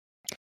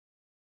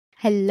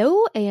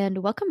Hello and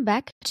welcome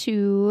back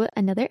to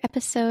another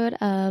episode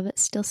of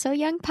Still So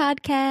Young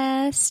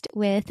podcast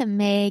with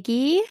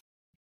Maggie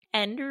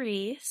and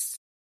Reese.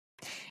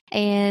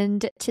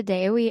 And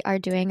today we are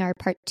doing our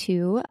part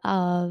 2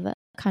 of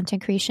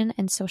content creation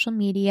and social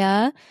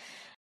media.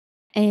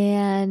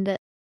 And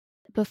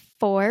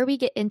before we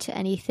get into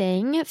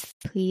anything,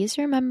 please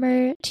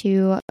remember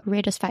to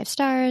rate us 5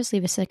 stars,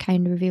 leave us a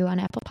kind review on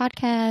Apple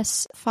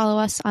Podcasts,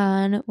 follow us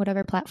on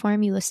whatever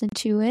platform you listen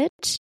to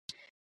it.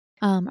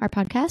 Our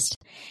podcast,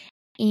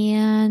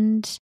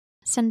 and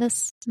send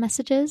us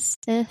messages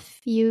if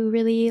you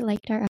really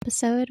liked our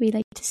episode. We'd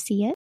like to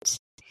see it.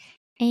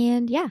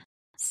 And yeah,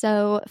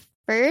 so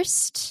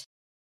first,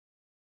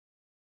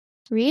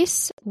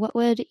 Reese, what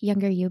would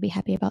younger you be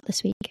happy about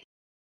this week?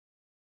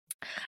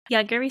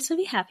 Younger Reese would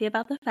be happy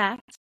about the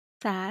fact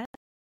that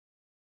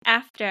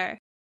after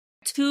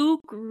 2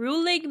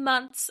 grueling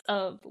months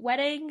of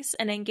weddings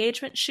and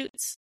engagement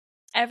shoots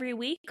every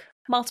week,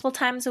 multiple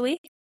times a week,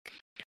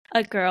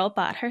 a girl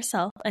bought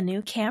herself a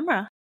new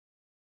camera.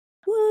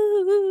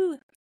 Woo!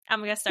 I'm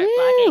going to start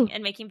vlogging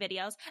and making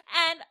videos.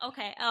 And,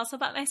 okay, I also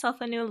bought myself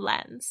a new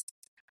lens.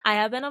 I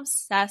have been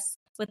obsessed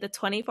with the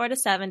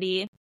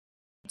 24-70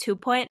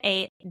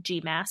 2.8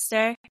 G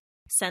Master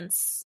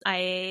since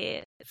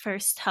I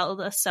first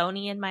held a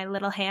Sony in my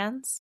little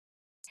hands.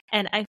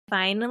 And I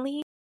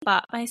finally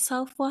bought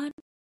myself one.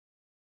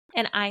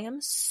 And I am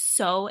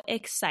so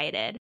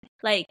excited.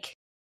 Like,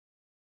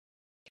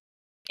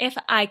 if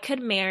I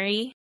could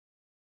marry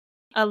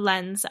a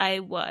lens, I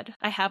would.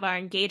 I have our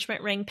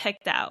engagement ring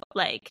picked out.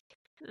 Like,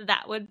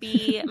 that would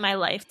be my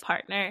life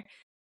partner.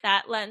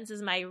 That lens is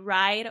my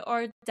ride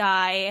or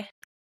die.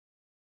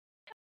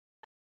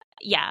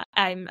 Yeah,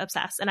 I'm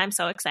obsessed and I'm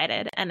so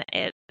excited. And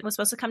it was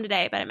supposed to come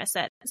today, but I missed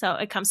it. So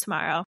it comes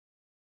tomorrow.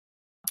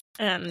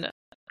 And I'm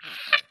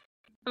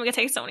going to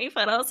take so many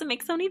photos and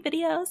make so many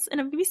videos.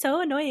 And I'm going to be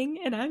so annoying.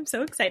 And I'm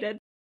so excited.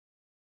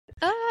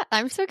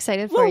 I'm so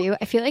excited for you.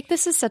 I feel like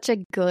this is such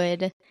a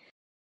good,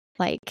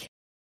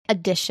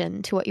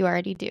 addition to what you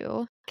already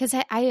do, because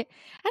I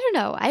don't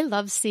know, I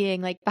love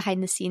seeing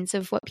behind the scenes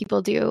of what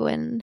people do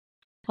and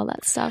all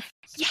that stuff.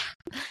 Yeah,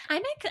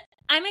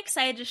 I'm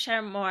excited to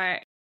share more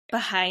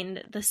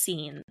behind the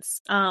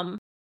scenes. I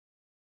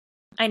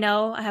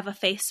know I have a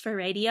face for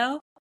radio,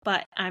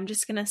 but I'm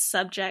just gonna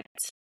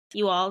subject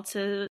you all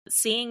to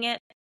seeing it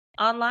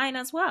online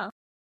as well.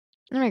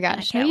 Oh my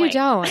gosh, no, you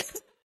don't.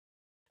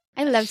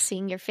 I love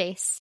seeing your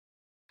face.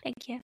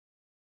 Thank you.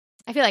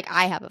 I feel like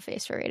I have a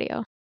face for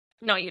radio.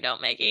 No, you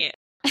don't, Maggie.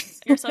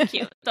 You're so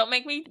cute. Don't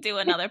make me do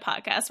another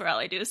podcast where all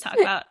I do is talk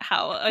about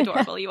how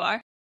adorable you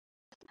are.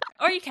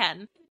 Or you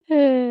can.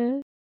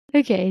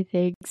 Okay,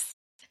 thanks.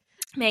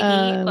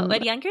 Maggie, what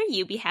would younger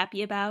you be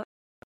happy about?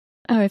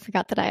 Oh, I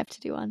forgot that I have to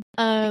do one.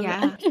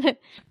 Yeah.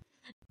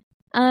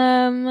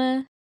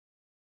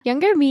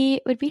 Younger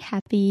me would be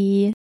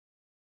happy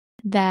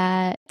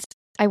that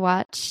I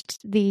watched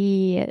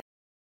the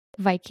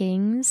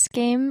Vikings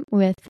game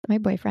with my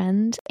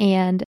boyfriend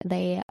and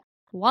they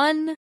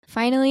won.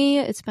 Finally,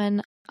 it's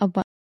been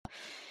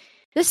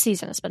this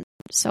season has been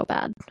so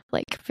bad,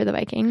 for the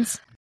Vikings,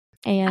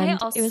 and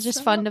it was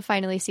just fun to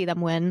finally see them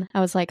win.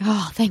 I was like,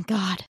 oh, thank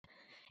God.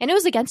 And it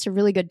was against a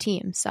really good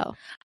team, so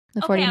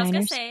the 49ers. I was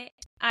gonna say,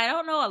 I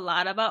don't know a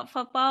lot about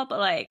football, but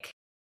I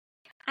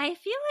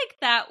feel like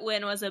that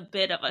win was a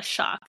bit of a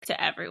shock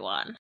to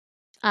everyone.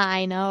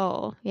 I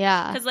know,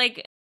 yeah, because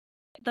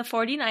the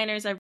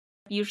 49ers are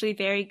usually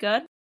very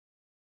good.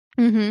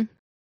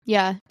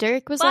 Yeah,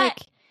 Derek was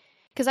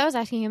because I was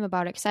asking him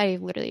about it, because I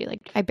literally,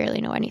 I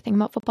barely know anything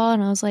about football,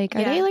 and I was like,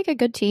 are they, a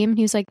good team?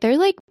 He was like, they're,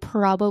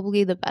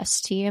 probably the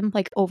best team,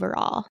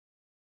 overall.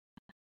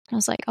 I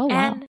was like, oh,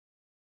 wow.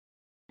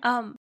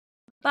 And,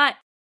 but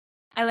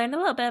I learned a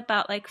little bit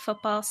about,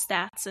 football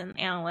stats and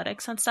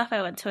analytics and stuff.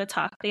 I went to a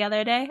talk the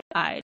other day.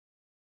 I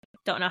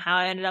don't know how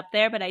I ended up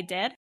there, but I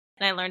did,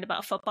 and I learned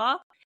about football.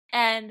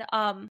 And,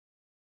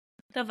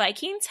 the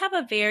Vikings have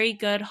a very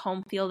good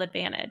home field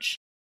advantage.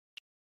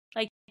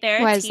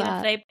 They're a team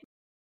if they...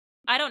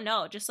 I don't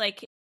know. Just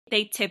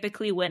they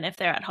typically win if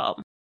they're at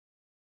home.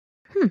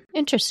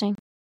 Interesting.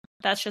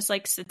 That's just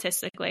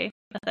statistically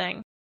a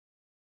thing.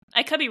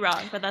 I could be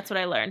wrong, but that's what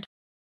I learned.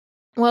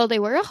 Well, they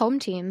were a home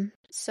team,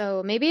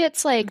 so maybe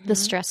it's the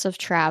stress of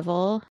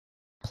travel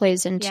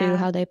plays into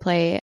how they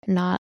play,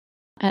 not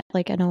at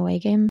an away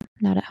game,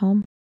 not at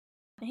home.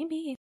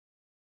 Maybe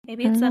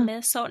it's the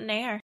Minnesotan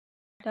air.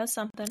 It does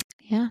something.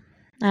 Yeah,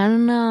 I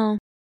don't know.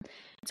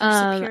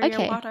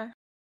 Superior water.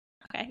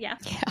 Okay, yeah.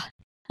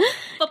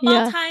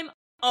 Football time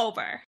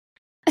over.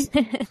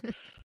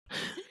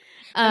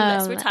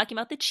 Unless we're talking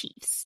about the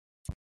Chiefs.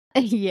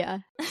 Yeah.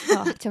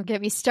 Oh, don't get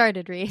me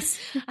started, Reese.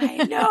 I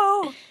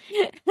know.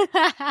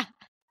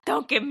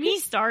 Don't get me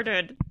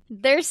started.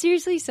 They're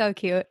seriously so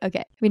cute.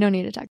 Okay, we don't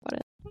need to talk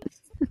about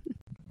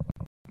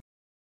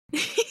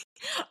it.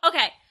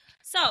 Okay,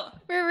 so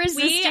we're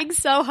resisting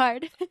so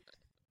hard.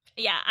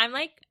 Yeah, I'm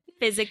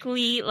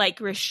physically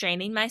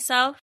restraining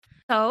myself.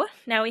 So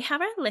now we have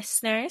our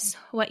listeners,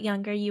 what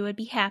younger you would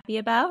be happy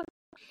about.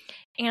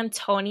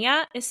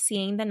 Antonia is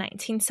seeing the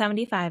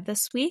 1975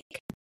 this week,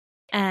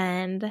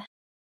 and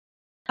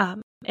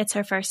it's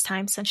her first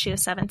time since she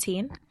was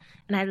 17,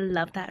 and I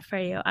love that for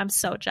you. I'm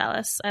so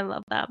jealous. I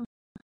love them.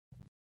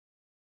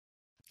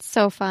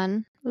 So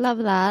fun. Love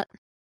that.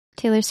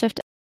 Taylor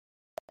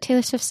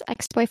Swift's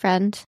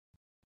ex-boyfriend.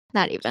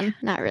 Not even.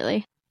 Not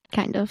really.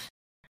 Kind of.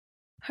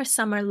 Her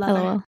summer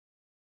lover.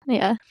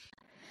 Yeah.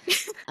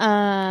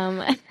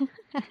 Back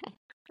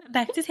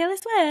to Taylor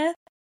Swift.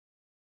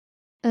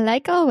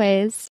 Like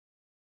always,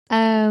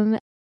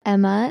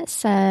 Emma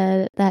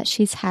said that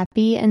she's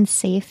happy and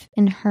safe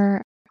in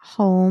her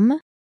home,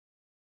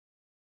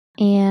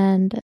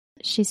 and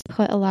she's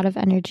put a lot of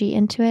energy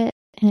into it,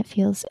 and it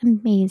feels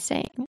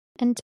amazing.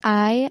 And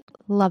I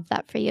love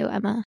that for you,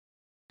 Emma.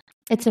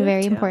 It's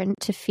very important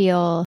to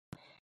feel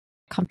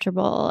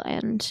comfortable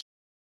and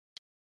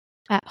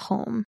at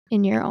home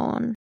in your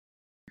own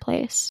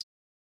place.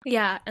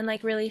 Yeah, and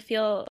like really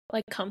feel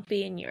like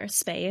comfy in your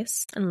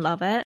space and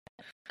love it.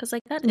 Because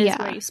like that is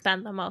where you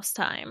spend the most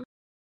time.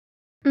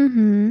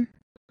 Mm-hmm.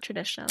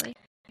 Traditionally,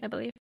 I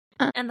believe.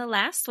 And the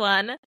last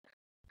one,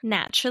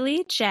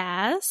 Naturally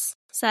Jazz,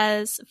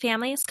 says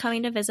family is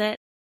coming to visit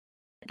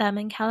them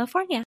in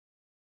California.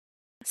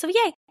 So yay,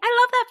 I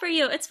love that for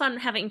you. It's fun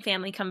having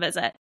family come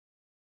visit.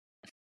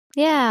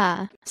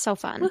 Yeah, so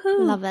fun. Woohoo.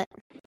 Love it.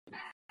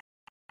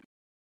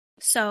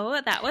 So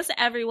that was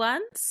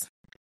everyone's.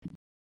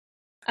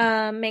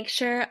 Make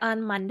sure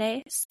on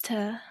Mondays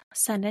to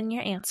send in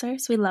your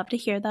answers. We love to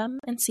hear them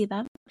and see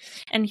them.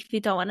 And if you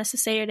don't want us to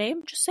say your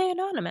name, just say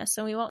anonymous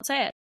and we won't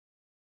say it.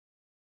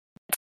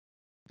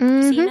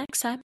 Mm-hmm. See you next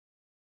time.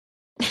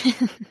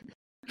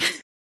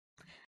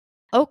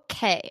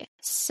 Okay,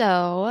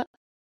 so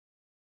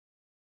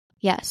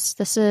yes,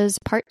 this is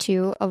part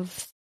 2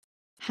 of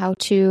how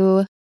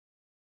to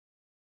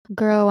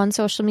grow on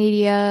social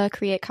media,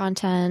 create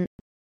content,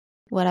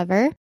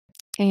 whatever.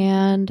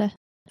 And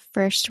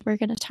first we're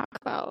kind of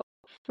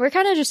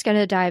just going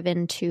to dive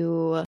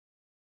into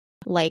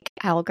like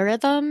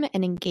algorithm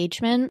and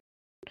engagement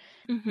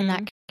and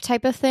that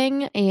type of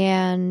thing.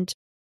 And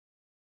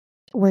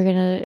we're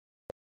going to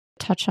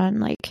touch on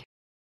like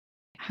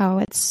how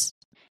it's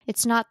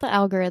not the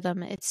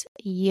algorithm, it's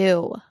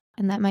you.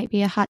 And that might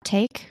be a hot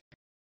take,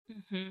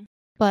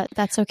 but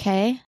that's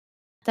okay.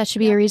 That should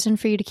be a reason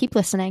for you to keep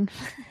listening.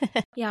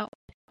 Yeah.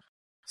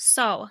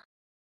 So,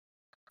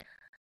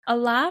 a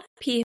lot of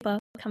people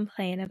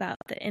complain about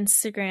the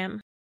Instagram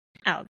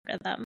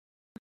algorithm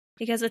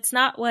because it's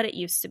not what it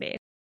used to be.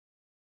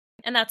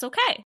 And that's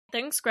okay.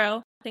 Things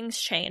grow, things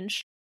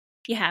change.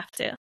 You have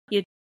to.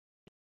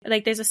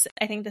 I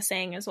think the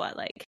saying is what,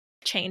 like,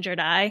 change or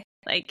die.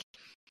 Like,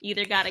 you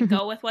either got to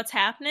go with what's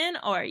happening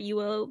or you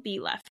will be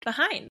left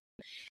behind.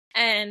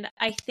 And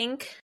I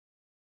think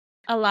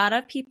a lot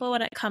of people,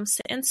 when it comes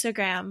to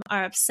Instagram,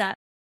 are upset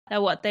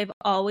that what they've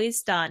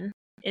always done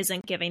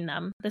isn't giving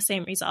them the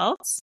same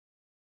results.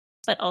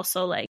 But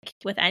also, like,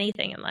 with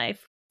anything in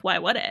life, why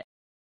would it?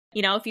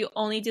 You know, if you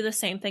only do the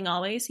same thing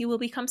always, you will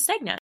become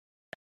stagnant.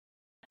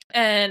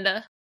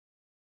 And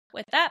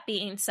with that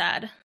being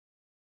said,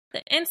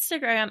 the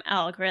Instagram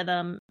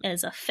algorithm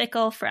is a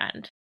fickle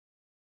friend.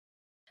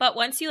 But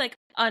once you, like,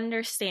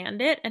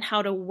 understand it and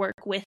how to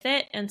work with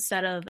it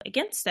instead of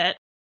against it,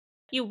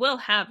 you will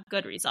have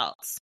good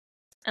results.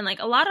 And, like,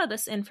 a lot of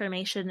this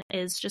information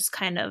is just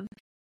kind of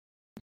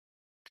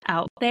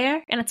out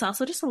there. And it's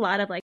also just a lot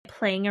of, like,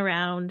 playing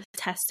around,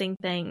 testing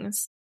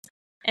things,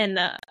 and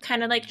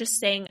kind of, like, just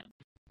staying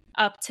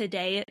up to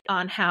date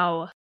on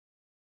how,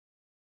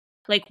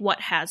 like, what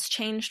has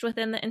changed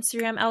within the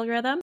Instagram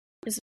algorithm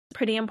is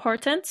pretty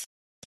important.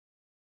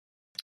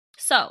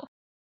 So,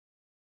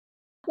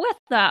 with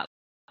that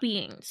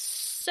being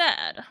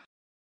said,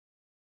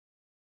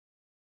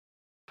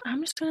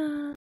 I'm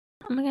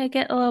gonna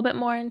get a little bit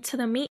more into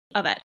the meat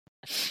of it.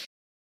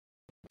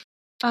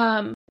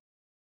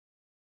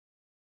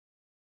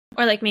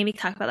 Or like maybe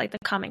talk about like the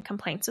common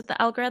complaints with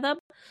the algorithm.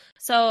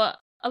 So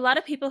a lot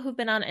of people who've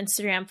been on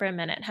Instagram for a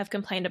minute have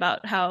complained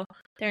about how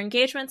their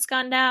engagement's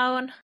gone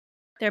down,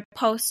 their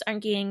posts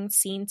aren't getting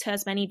seen to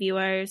as many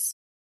viewers,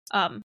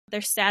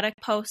 their static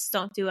posts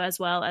don't do as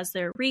well as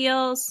their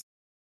reels,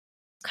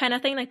 kind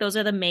of thing. Like those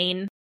are the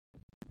main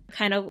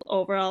kind of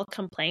overall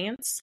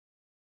complaints.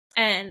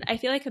 And I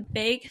feel like a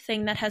big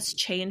thing that has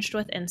changed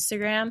with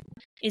Instagram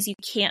is you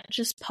can't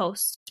just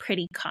post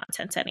pretty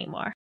content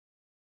anymore.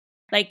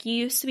 Like, you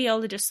used to be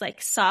able to just,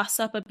 like, sauce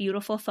up a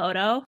beautiful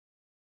photo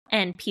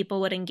and people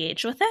would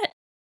engage with it.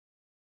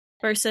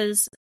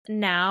 Versus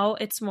now,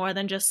 it's more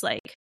than just,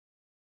 like,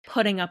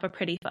 putting up a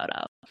pretty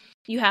photo.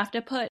 You have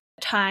to put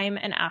time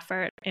and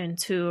effort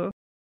into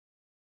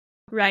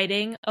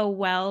writing a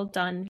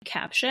well-done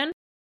caption.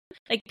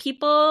 Like,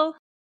 people,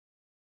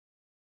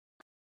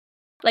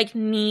 like,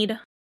 need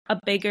a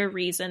bigger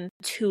reason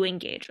to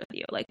engage with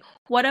you. Like,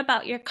 what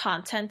about your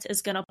content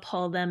is going to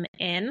pull them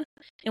in?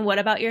 And what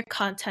about your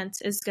content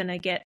is going to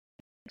get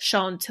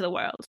shown to the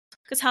world?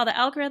 Because how the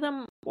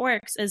algorithm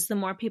works is the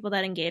more people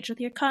that engage with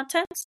your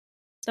content,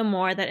 the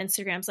more that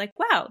Instagram's like,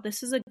 wow,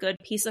 this is a good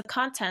piece of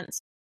content.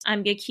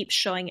 I'm going to keep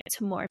showing it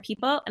to more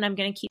people, and I'm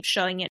going to keep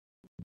showing it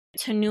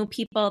to new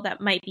people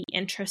that might be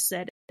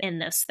interested in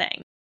this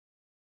thing.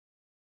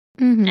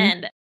 Mm-hmm.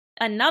 And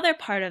another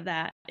part of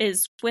that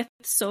is with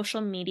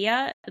social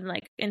media and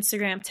like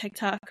Instagram,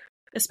 TikTok,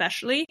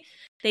 especially,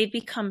 they've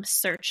become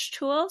search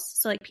tools.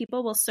 So like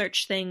people will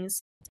search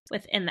things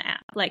within the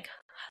app, like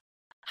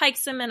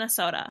hikes in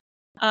Minnesota,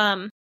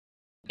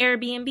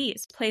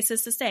 Airbnbs,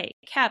 places to stay,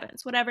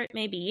 cabins, whatever it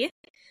may be.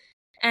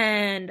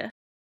 And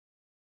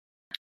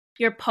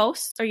your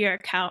post or your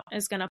account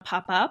is going to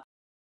pop up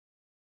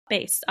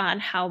based on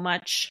how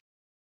much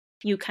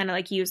you kind of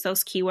like use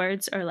those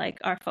keywords or like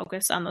are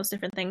focused on those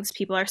different things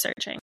people are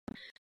searching.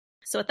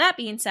 So with that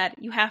being said,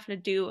 you have to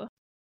do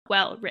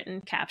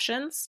well-written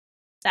captions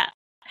that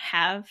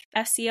have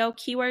SEO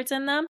keywords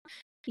in them.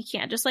 You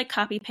can't just like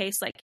copy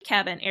paste like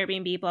cabin,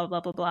 Airbnb, blah,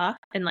 blah, blah, blah,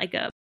 and like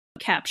a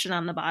caption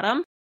on the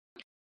bottom.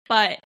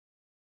 But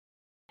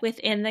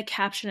within the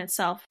caption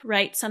itself,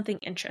 write something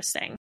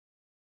interesting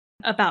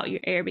about your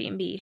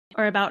Airbnb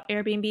or about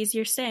Airbnbs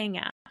you're staying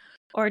at,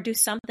 or do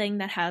something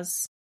that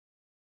has,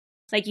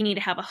 like, you need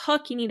to have a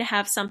hook, you need to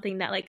have something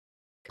that like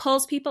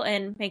pulls people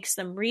in, makes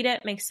them read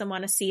it, makes them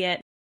want to see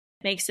it,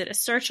 makes it a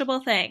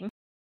searchable thing,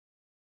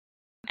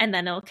 and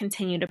then it'll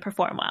continue to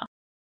perform well.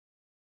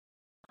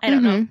 I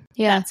don't know if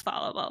that's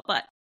followable,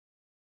 but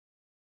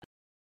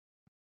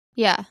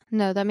yeah,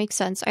 no, that makes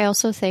sense. I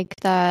also think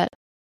that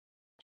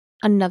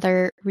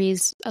another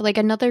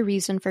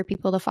reason for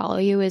people to follow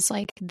you is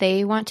like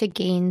they want to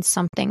gain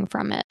something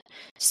from it.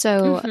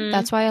 So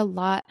that's why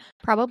you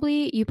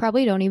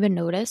probably don't even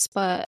notice,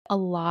 but a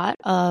lot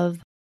of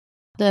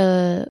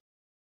the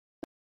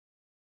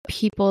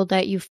people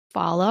that you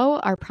follow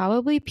are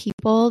probably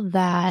people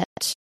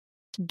that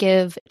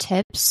give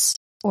tips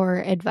or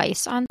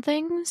advice on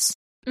things.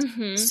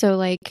 So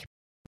like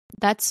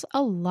that's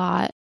a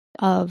lot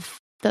of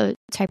the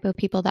type of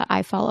people that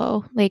I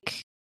follow.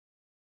 Like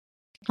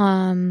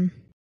the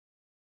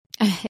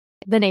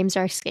names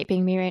are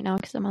escaping me right now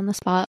because I'm on the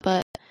spot,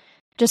 but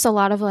just a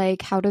lot of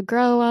like how to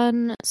grow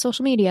on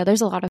social media.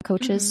 There's a lot of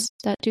coaches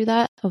that do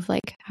that, of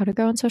like how to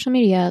grow on social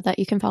media that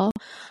you can follow.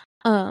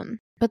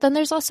 But then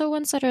there's also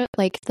ones that are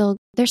like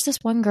there's this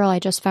one girl I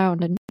just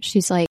found, and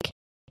she's like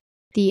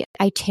the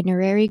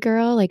itinerary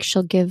girl. Like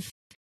she'll give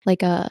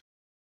like a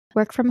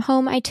work from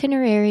home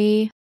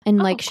itinerary, and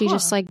like she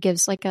just like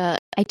gives like a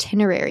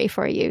itinerary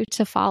for you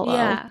to follow.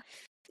 Yeah.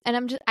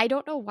 And I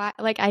don't know why,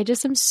 like I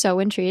just am so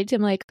intrigued.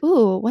 I'm like,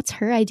 ooh, what's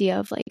her idea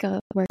of like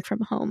a work from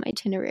home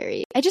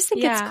itinerary? I just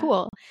think it's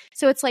cool.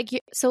 So it's like,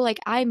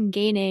 I'm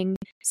gaining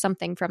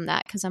something from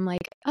that because I'm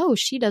like, oh,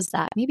 she does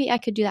that. Maybe I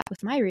could do that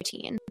with my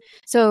routine.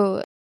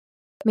 So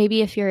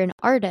maybe if you're an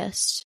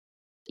artist,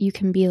 you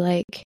can be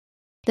like,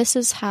 this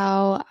is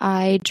how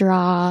I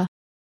draw.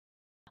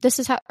 This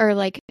is how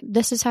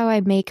I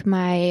make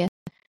my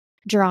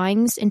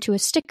drawings into a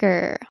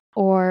sticker.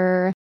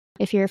 Or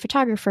if you're a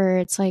photographer,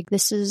 it's like,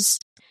 this is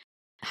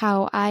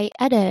how I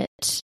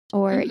edit,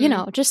 or, you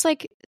know, just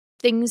like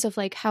things of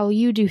like how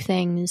you do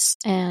things,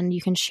 and you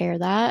can share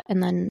that,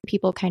 and then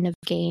people kind of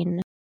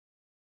gain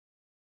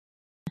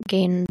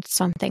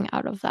something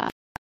out of that.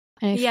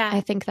 And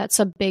I think that's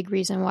a big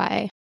reason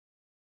why,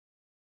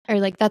 or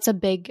like that's a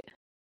big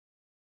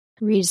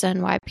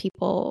reason why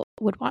people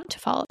would want to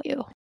follow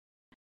you.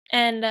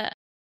 And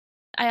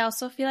I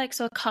also feel like,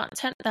 so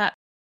content that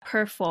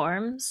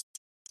performs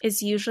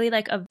is usually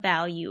like a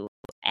value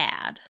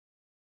add.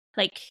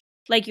 Like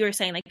you were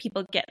saying, like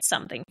people get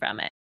something from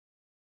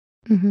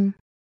it.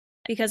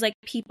 Because like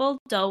people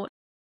don't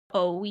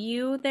owe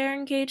you their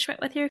engagement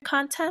with your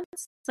content.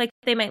 Like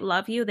they might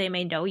love you, they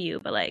may know you,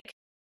 but like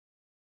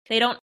they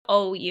don't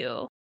owe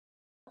you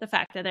the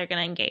fact that they're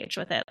going to engage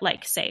with it,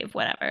 like save,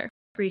 whatever,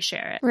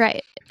 reshare it.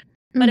 Right.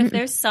 But if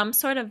there's some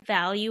sort of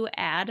value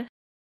add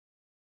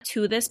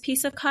to this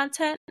piece of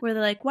content where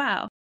they're like,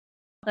 wow,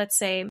 let's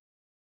say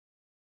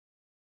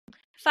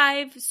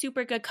 5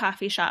 super good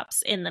coffee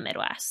shops in the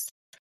Midwest.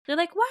 They're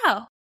like,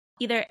 wow,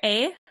 either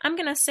A, I'm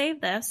going to save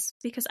this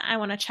because I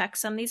want to check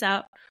some of these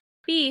out.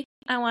 B,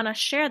 I want to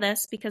share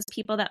this because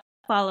people that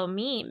follow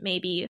me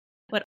maybe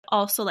would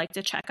also like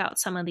to check out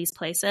some of these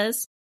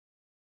places.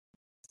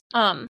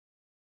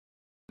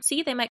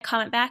 C, they might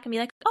comment back and be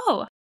like,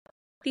 oh,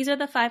 these are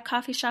the 5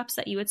 coffee shops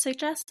that you would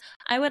suggest.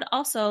 I would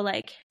also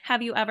like,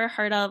 have you ever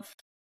heard of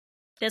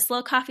this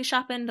little coffee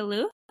shop in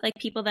Duluth? Like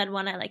people that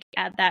want to like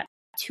add that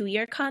to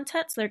your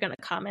content, so they're going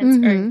to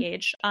comment or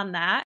engage on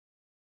that.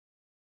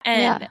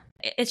 And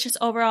it's just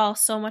overall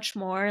so much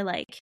more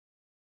like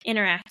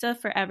interactive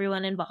for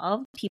everyone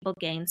involved. People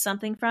gain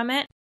something from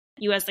it.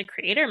 You as the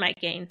creator might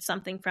gain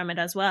something from it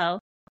as well.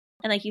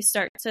 And like you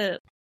start to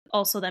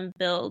also then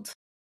build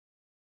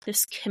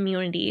this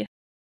community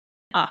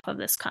off of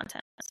this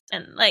content.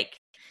 And like,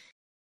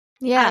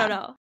 I don't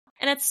know.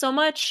 And it's so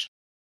much.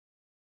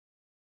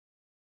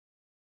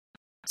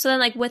 So then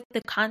like with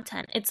the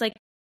content, it's like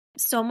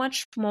so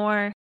much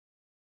more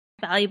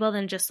valuable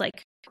than just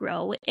like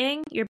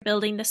growing. You're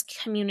building this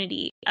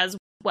community as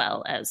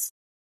well as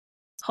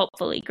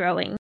hopefully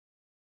growing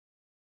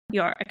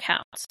your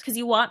account, because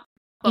you want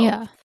both.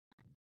 Yeah.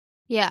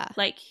 Yeah.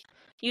 Like,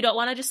 you don't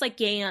want to just like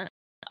gain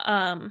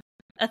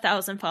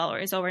 1,000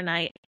 followers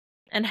overnight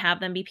and have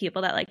them be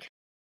people that like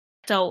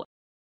don't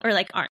or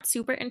like aren't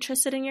super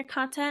interested in your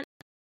content,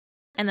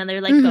 and then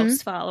they're like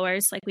ghost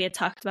followers like we had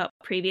talked about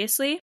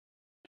previously,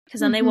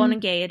 because then they won't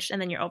engage,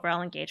 and then your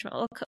overall engagement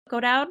will go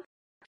down.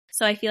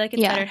 So I feel like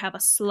it's better to have a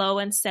slow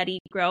and steady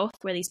growth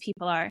where these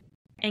people are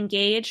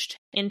engaged,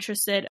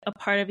 interested, a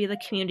part of the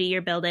community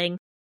you're building,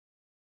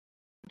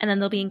 and then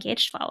they'll be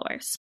engaged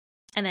followers.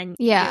 And then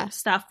your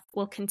stuff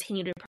will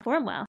continue to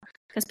perform well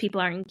because people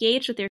are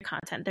engaged with your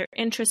content. They're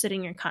interested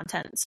in your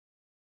content,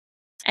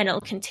 and it'll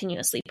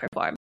continuously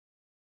perform.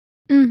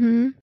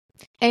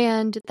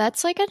 And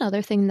that's like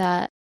another thing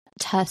that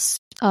Tess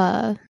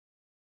Barclay,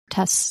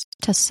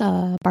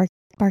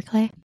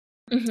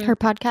 her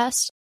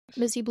podcast,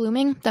 Busy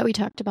Blooming, that we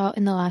talked about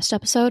in the last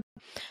episode.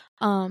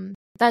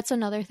 That's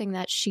another thing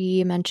that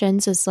she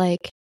mentions is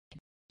like,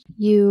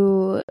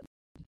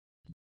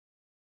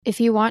 if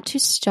you want to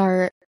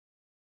start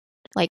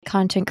like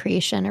content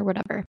creation or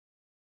whatever,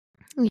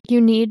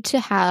 you need to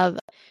have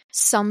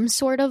some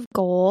sort of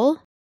goal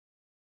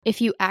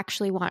if you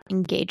actually want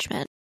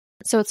engagement.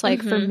 So it's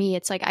like, for me,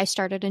 it's like I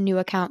started a new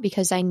account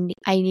because I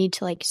need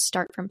to like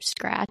start from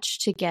scratch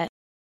to get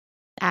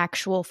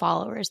actual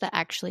followers that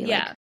actually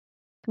like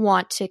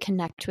want to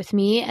connect with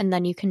me. And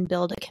then you can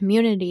build a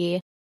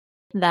community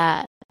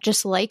that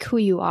just like who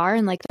you are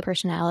and like the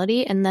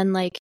personality. And then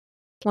like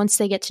once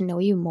they get to know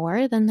you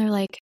more, then they're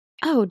like,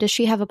 oh, does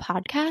she have a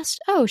podcast?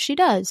 Oh, she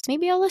does.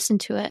 Maybe I'll listen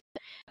to it.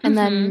 And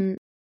then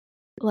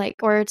like,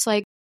 or it's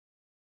like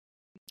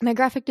my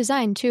graphic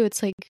design too.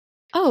 It's like,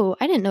 oh,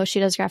 I didn't know she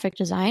does graphic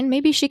design.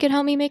 Maybe she could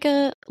help me make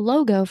a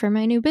logo for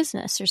my new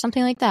business or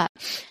something like that.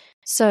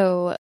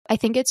 So I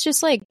think it's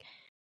just like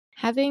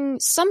having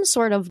some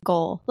sort of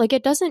goal. Like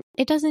it doesn't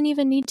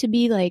even need to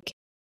be like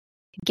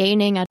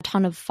gaining a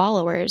ton of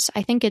followers.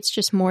 I think it's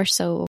just more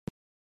so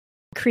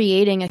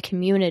creating a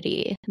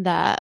community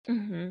that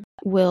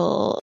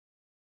will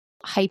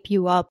hype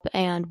you up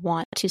and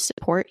want to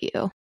support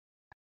you.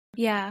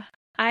 Yeah,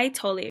 I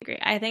totally agree.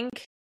 I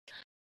think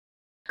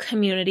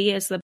community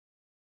is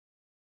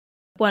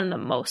one of the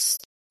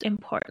most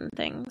important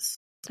things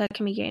that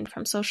can be gained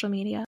from social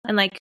media, and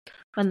like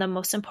one of the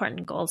most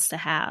important goals to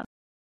have.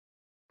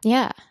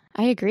 Yeah,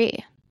 I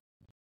agree.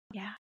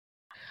 Yeah.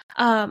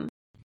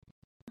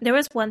 There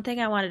was one thing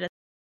I wanted to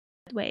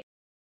we're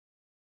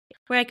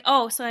like,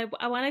 so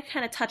I want to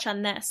kind of touch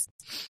on this.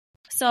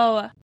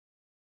 So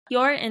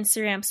your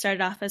Instagram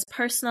started off as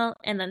personal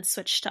and then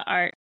switched to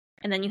art,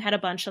 and then you had a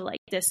bunch of like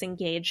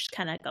disengaged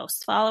kind of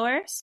ghost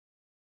followers.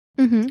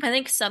 I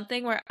think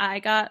something where I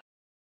got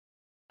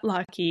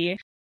lucky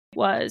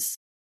was,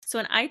 so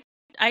when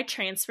I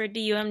transferred to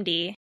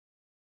UMD,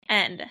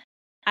 and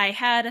I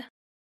had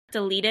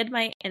deleted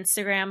my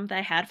Instagram that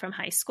I had from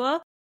high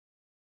school,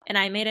 and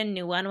I made a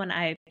new one when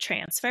I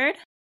transferred.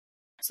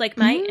 So like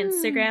my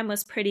Instagram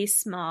was pretty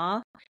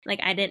small.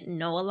 Like I didn't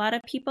know a lot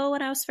of people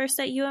when I was first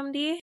at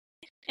UMD.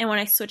 And when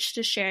I switched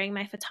to sharing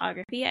my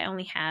photography, I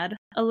only had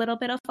a little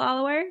bit of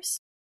followers.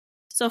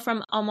 So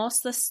from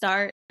almost the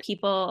start,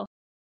 people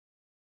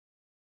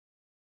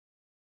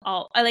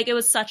it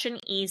was such an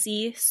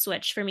easy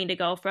switch for me to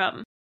go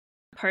from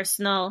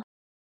personal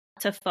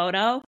to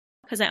photo,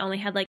 because I only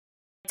had like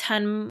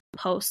 10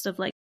 posts of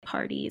like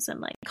parties and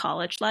like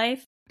college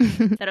life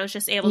that I was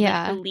just able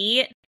to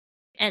delete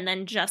and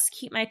then just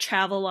keep my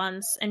travel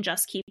ones and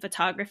just keep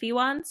photography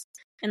ones.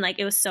 And like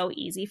it was so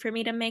easy for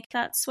me to make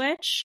that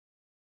switch.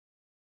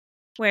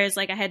 Whereas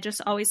like I had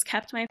just always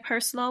kept my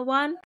personal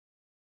one,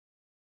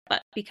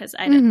 but because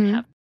I didn't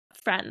have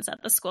friends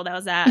at the school that I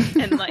was at,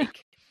 and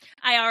like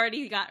I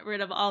already got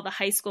rid of all the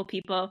high school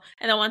people.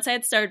 And then once I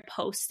had started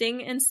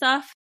posting and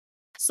stuff,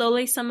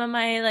 slowly some of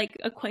my like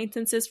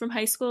acquaintances from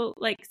high school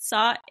like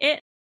saw it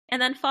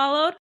and then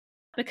followed,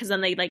 because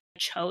then they like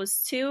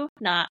chose to,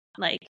 not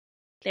like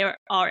they were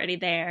already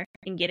there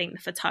and getting the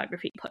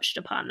photography pushed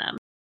upon them.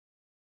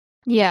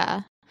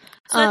 Yeah.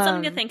 So that's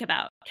something to think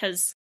about,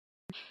 because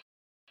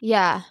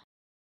I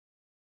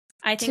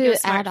think it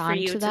was smart for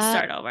you to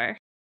start over.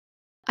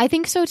 I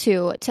think so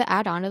too. To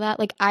add on to that,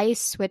 like I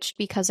switched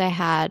because I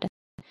had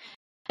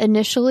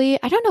initially,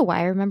 I don't know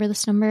why I remember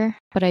this number,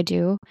 but I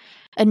do.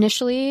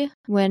 Initially,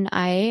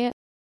 I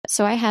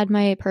had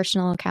my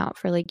personal account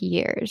for like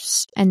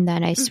years, and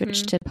then I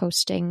switched to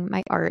posting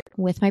my art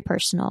with my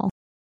personal.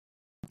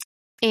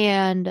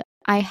 And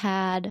I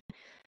had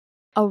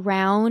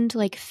around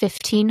like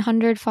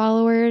 1,500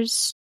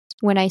 followers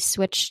when I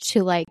switched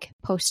to like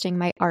posting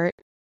my art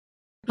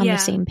on the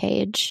same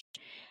page.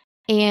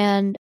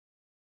 And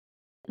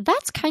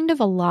that's kind of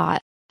a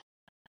lot.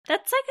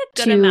 That's like a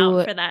good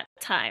amount for that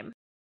time.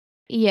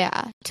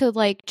 Yeah, to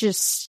like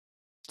just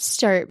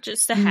start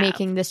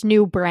making this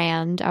new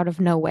brand out of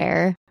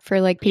nowhere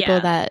for like people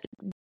that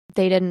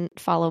they didn't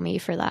follow me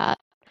for that.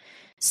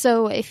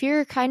 So if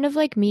you're kind of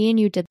like me and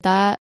you did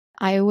that,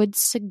 I would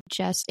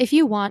suggest, if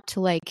you want to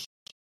like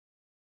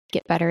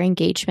get better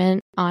engagement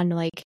on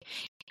like,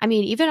 I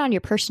mean, even on your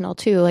personal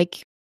too,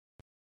 like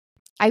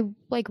I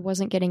like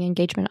wasn't getting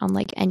engagement on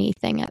like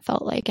anything, it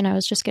felt like, and I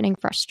was just getting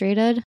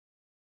frustrated.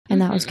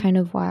 And that was kind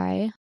of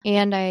why.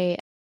 And I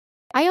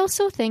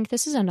also think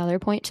this is another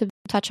point to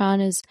touch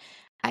on is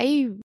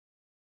I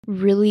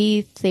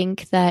really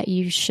think that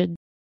you should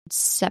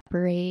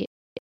separate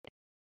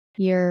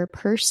your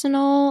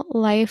personal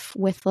life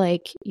with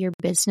like your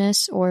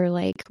business or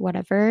like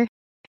whatever.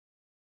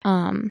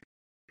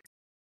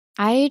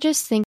 I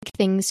just think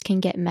things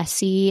can get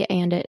messy,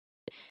 and it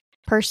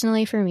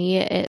personally for me,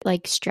 it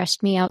like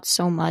stressed me out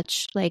so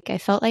much. Like I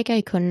felt like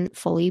I couldn't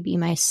fully be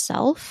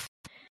myself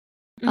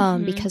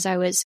because I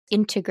was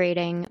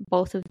integrating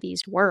both of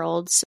these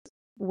worlds,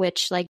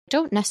 which like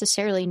don't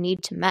necessarily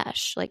need to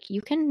mesh. Like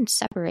you can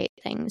separate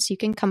things, you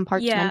can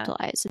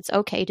compartmentalize. It's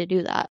okay to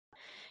do that.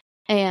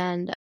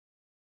 And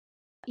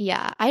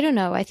yeah, I don't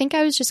know. I think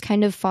I was just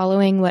kind of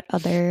following what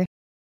other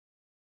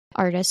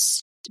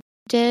artists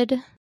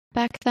did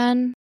back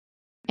then.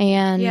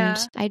 And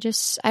I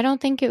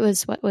don't think it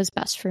was what was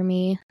best for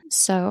me.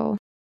 So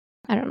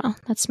I don't know.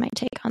 That's my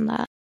take on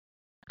that.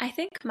 I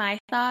think my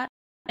thought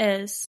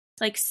is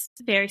like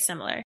very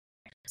similar.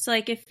 So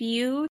like if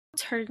you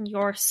turn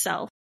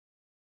yourself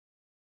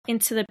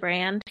into the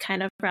brand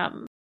kind of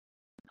from,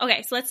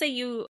 okay, so let's say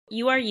you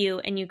are you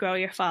and you grow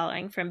your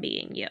following from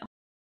being you.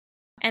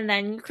 And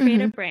then you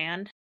create a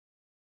brand.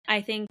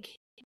 I think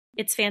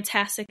it's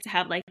fantastic to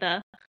have like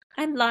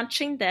I'm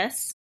launching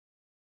this,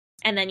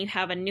 and then you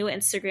have a new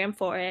Instagram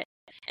for it.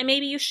 And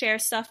maybe you share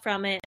stuff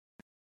from it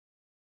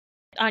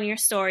on your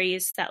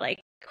stories that like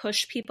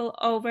push people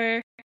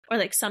over, or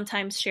like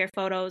sometimes share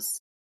photos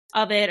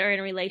of it or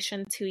in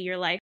relation to your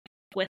life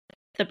with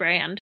the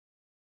brand.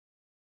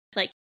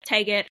 Like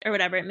tag it or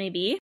whatever it may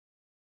be.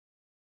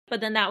 But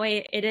then that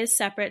way it is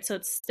separate, so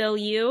it's still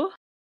you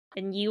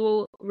and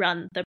you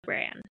run the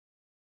brand.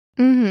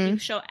 You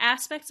show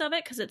aspects of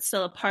it because it's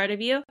still a part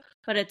of you,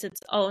 but it's its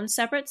own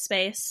separate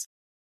space.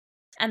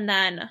 And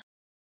then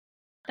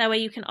that way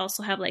you can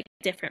also have like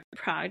different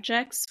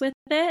projects with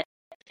it.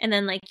 And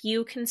then like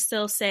you can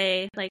still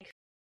say, like,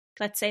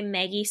 let's say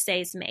Maggie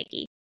stays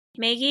Maggie.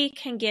 Maggie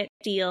can get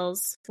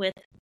deals with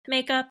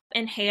makeup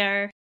and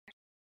hair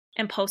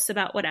and post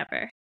about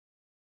whatever.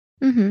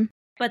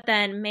 But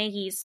then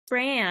Maggie's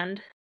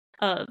brand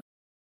of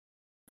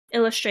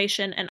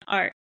illustration and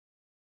art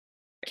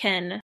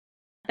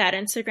that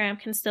Instagram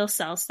can still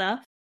sell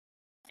stuff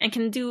and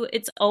can do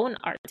its own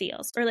art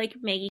deals. Or like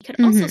Maggie could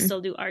also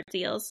still do art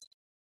deals,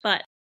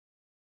 but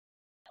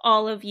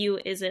all of you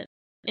isn't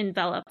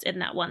enveloped in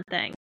that one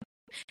thing.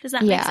 Does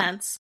that make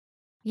sense?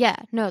 Yeah,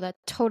 no, that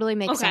totally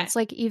makes sense.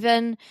 Like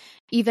even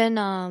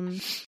our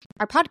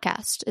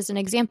podcast is an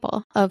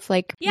example of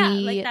like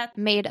we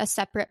made a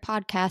separate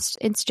podcast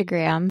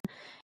Instagram,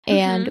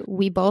 and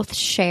we both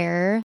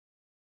share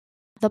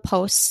the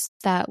posts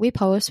that we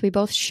post. We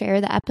both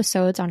share the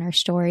episodes on our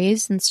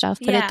stories and stuff,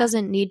 but it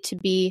doesn't need to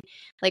be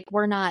like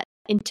we're not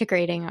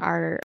integrating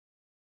our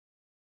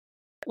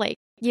like,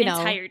 you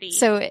entirety. Know.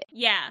 So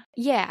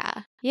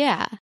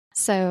yeah.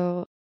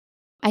 So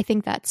I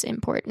think that's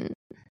important.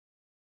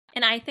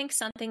 And I think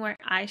something where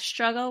I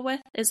struggle with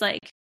is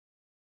like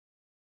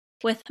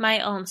with my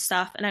own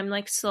stuff, and I'm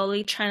like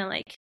slowly trying to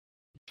like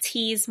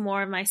tease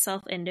more of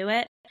myself into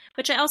it,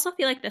 which I also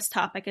feel like this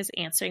topic is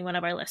answering one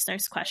of our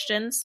listeners'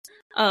 questions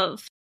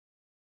of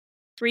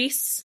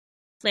Reese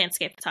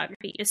landscape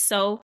photography is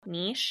so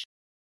niche,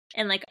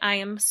 and like I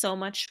am so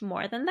much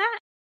more than that,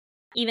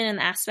 even in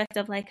the aspect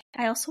of like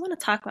I also want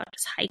to talk about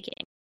just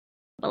hiking,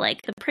 but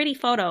like the pretty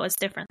photo is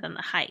different than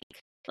the hike,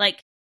 like,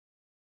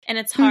 and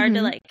it's hard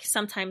to like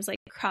sometimes like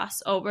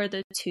cross over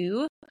the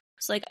two.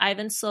 So like I've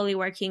been slowly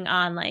working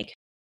on like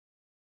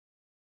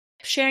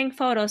sharing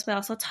photos, but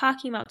also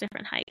talking about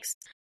different hikes,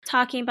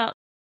 talking about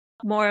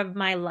more of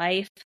my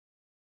life,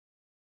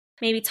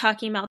 maybe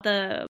talking about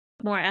the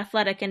more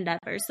athletic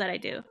endeavors that I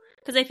do,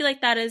 because I feel like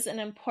that is an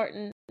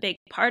important big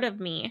part of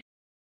me.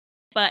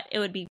 But it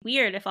would be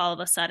weird if all of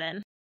a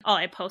sudden all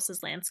I post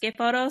is landscape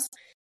photos,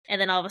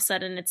 and then all of a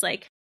sudden it's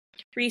like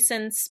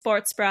recent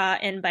sports bra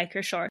and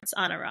biker shorts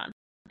on a run,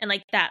 and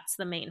like that's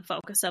the main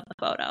focus of the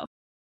photo.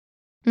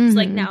 So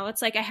like now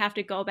it's like I have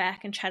to go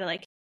back and try to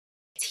like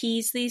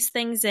tease these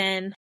things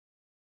in,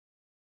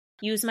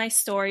 use my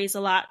stories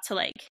a lot to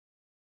like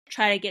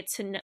try to get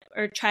to know,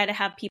 or try to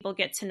have people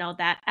get to know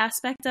that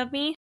aspect of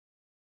me,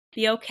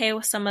 be okay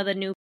with some of the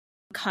new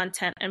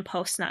content and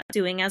posts not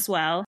doing as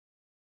well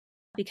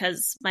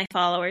because my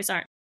followers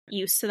aren't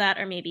used to that,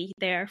 or maybe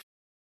they're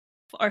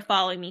or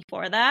following me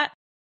for that,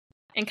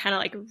 and kind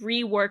of like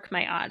rework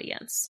my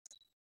audience.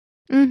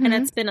 And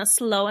it's been a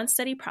slow and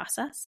steady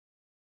process,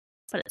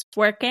 but it's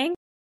working.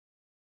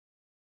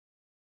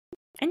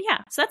 And yeah,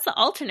 so that's the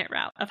alternate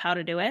route of how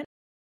to do it.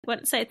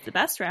 Wouldn't say it's the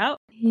best route.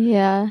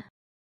 Yeah.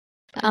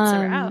 But it's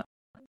a route.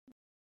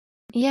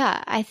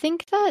 Yeah, I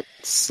think that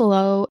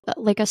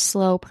a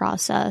slow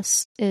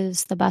process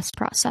is the best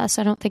process.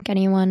 I don't think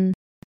anyone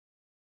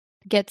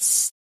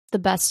gets the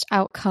best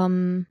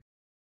outcome,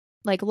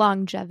 like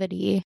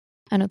longevity.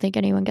 I don't think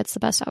anyone gets the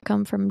best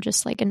outcome from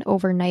just like an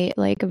overnight,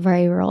 like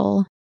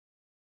viral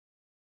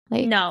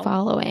like No.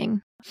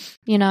 following,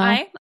 you know?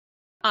 I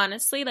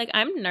honestly, like,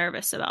 I'm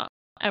nervous about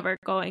ever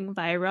going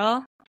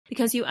viral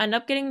because you end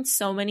up getting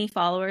so many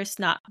followers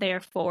not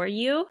there for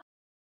you.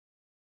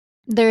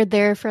 They're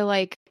there for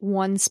like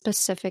one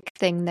specific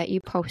thing that you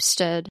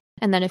posted.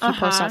 And then if you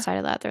post outside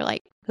of that, they're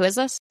like, who is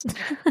this?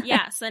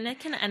 Yes, and it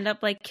can end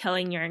up like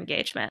killing your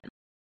engagement.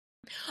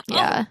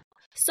 Yeah. Oh,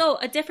 so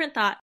a different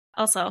thought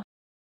also.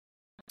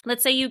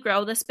 Let's say you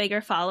grow this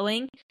bigger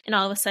following and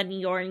all of a sudden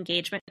your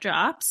engagement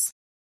drops.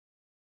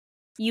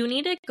 You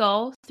need to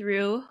go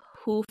through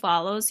who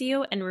follows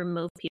you and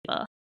remove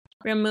people.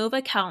 Remove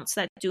accounts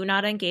that do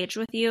not engage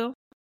with you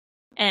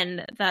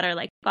and that are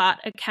like bot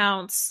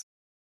accounts,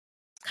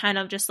 kind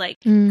of just like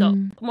go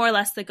more or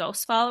less the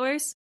ghost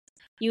followers.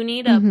 You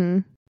need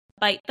to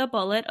bite the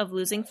bullet of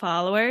losing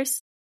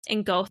followers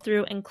and go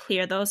through and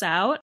clear those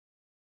out,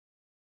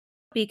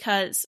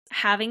 because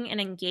having an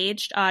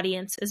engaged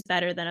audience is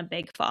better than a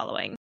big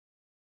following.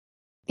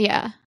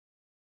 Yeah.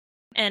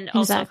 And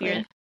also if you're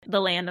in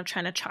the land of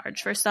trying to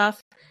charge for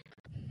stuff,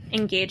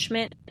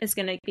 engagement is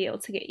going to be able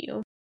to get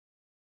you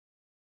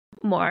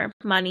more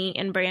money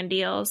and brand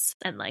deals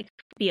and like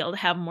be able to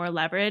have more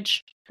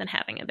leverage than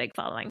having a big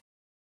following.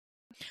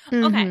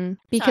 Okay.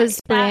 Because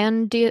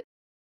brands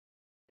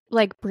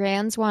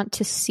want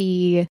to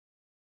see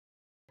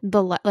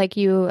like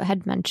you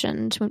had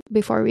mentioned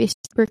before we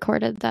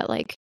recorded that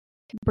like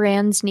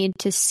brands need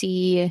to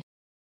see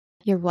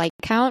your like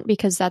count,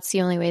 because that's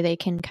the only way they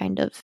can kind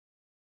of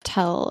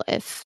tell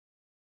if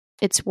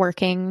it's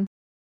working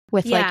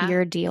with like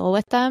your deal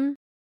with them.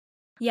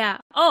 Yeah.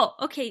 Oh,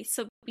 okay.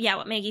 So yeah,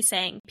 what Maggie's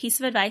saying, piece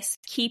of advice,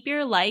 keep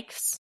your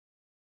likes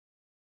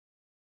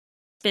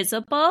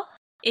visible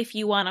if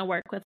you want to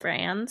work with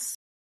brands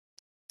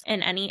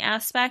in any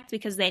aspect,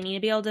 because they need to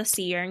be able to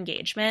see your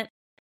engagement.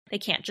 They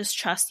can't just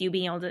trust you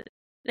being able to,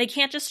 they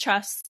can't just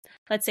trust,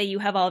 let's say you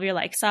have all of your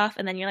likes off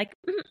and then you're like,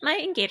 my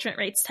engagement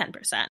rate's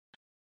 10%.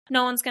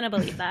 No one's going to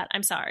believe that.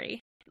 I'm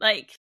sorry.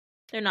 Like,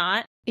 they're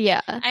not.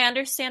 Yeah. I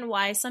understand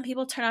why some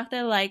people turn off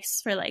their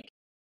likes for like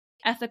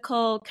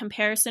ethical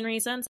comparison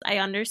reasons. I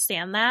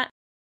understand that.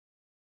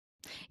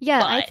 Yeah,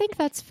 but I think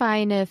that's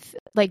fine if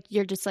like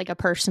you're just like a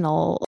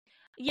personal.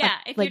 Yeah,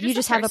 if like you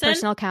just have a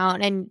personal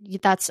account and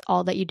that's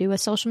all that you do with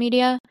social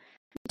media.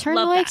 Turn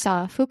the likes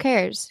off. Who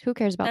cares? Who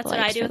cares about the likes?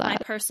 That's what I do with my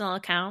personal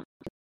account.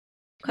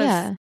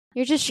 Yeah,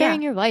 you're just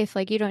sharing your life.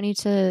 Like you don't need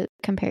to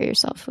compare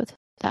yourself with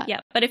that. Yeah,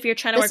 but if you're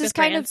trying to work with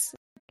brands,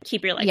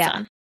 keep your likes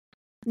on.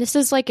 This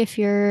is like if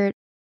you're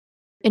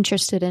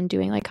interested in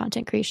doing like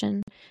content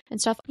creation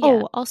and stuff. Yeah.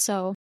 Oh,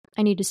 also,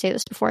 I need to say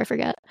this before I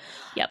forget.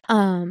 Yep.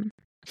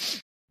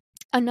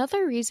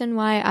 Another reason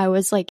why I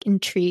was like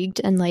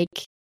intrigued and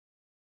like,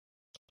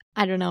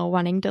 I don't know,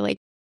 wanting to like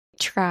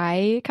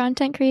try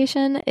content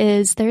creation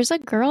is there's a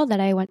girl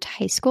that I went to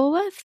high school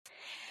with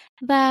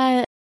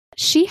that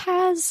she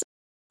has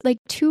like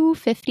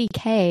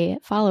 250K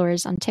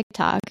followers on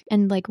TikTok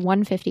and like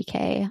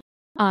 150K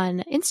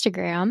on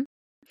Instagram,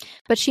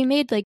 but she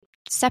made like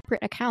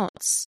separate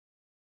accounts.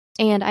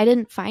 And I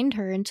didn't find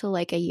her until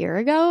like a year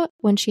ago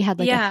when she had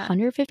like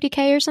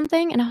 150K or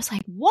something. And I was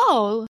like,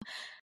 whoa,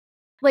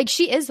 like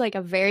she is like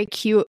a very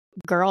cute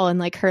girl and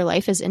like her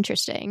life is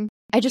interesting.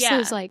 I just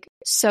was like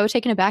so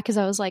taken aback because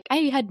I was like, I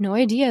had no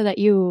idea that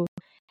you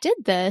did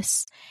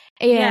this.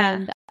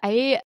 And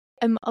I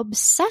am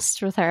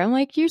obsessed with her. I'm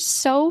like, you're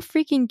so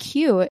freaking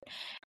cute.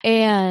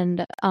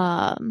 And,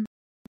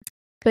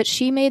 but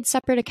she made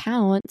separate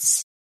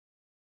accounts.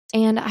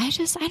 And I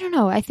don't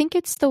know. I think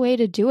it's the way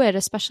to do it,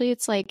 especially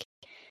it's like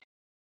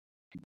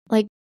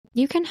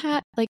you can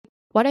have, like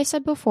what I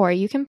said before,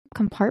 you can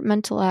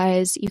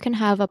compartmentalize, you can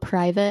have a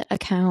private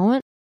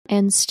account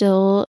and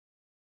still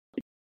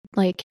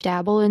like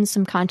dabble in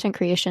some content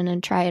creation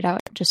and try it out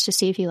just to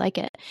see if you like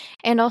it.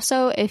 And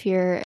also if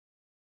you're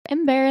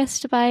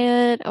embarrassed by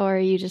it or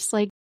you just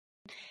like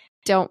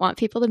don't want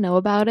people to know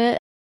about it,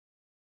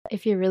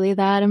 if you're really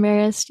that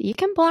embarrassed, you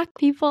can block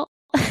people.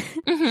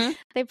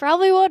 They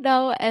probably won't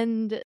know.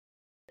 And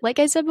like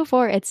I said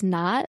before, it's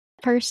not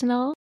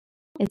personal.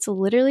 It's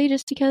literally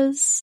just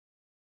because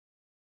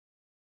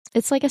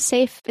it's like a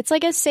safe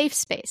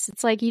space.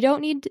 It's like you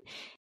don't need,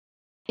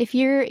 if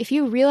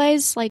you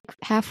realize like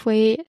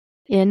halfway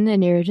in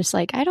and you're just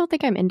like, I don't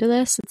think I'm into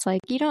this, it's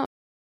like you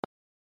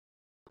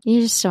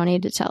just don't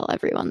need to tell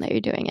everyone that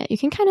you're doing it. You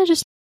can kind of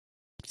just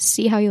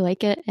see how you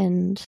like it,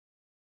 and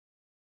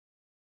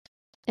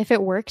if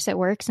it works, it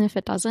works, and if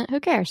it doesn't, who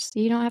cares?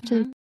 You don't have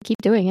to keep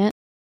doing it.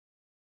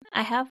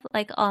 I have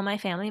like all my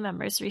family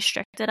members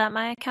restricted on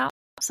my account,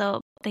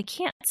 so they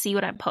can't see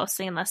what I'm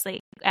posting unless they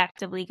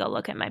actively go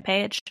look at my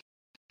page,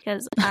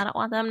 because I don't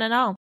want them to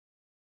know.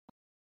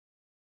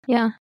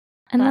 Yeah,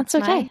 and that's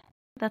okay.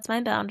 That's my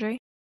boundary.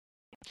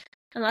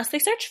 Unless they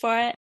search for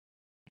it.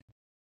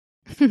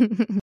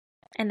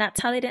 And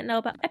that's how they didn't know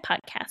about my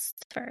podcast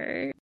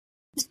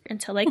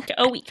until like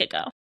a week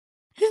ago.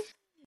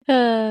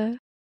 Yep.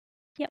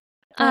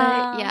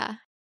 Yeah.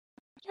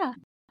 Yeah.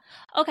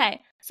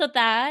 Okay, so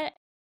that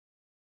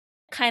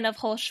kind of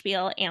whole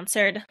spiel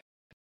answered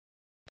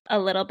a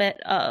little bit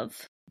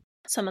of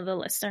some of the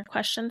listener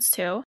questions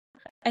too.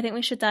 I think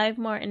we should dive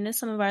more into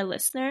some of our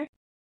listener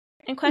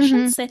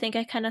questions. I think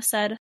I kind of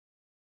said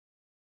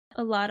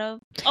a lot of...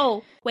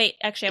 Oh, wait,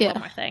 actually I have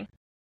one more thing.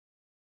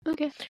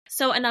 Okay.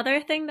 So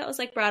another thing that was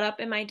like brought up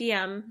in my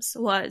DMs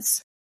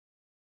was,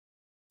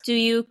 do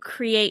you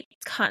create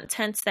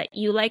content that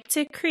you like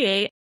to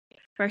create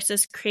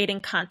versus creating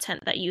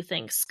content that you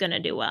think's gonna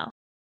do well?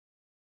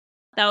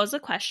 That was a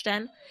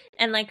question.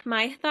 And like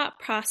my thought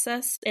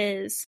process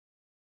is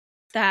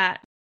that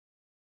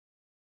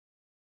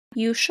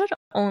you should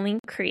only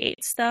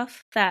create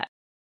stuff that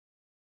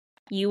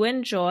you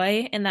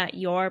enjoy and that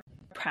you're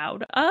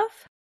proud of.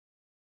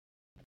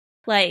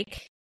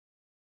 Like,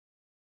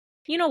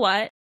 you know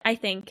what? I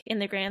think in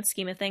the grand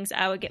scheme of things,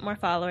 I would get more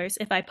followers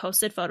if I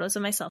posted photos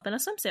of myself in a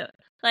swimsuit.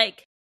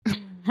 Like, or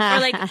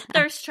like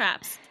thirst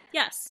traps.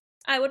 Yes,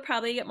 I would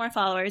probably get more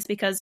followers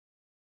because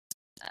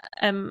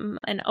I'm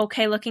an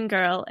okay looking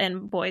girl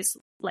and boys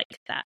like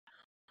that.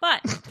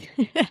 But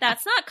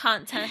that's not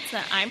content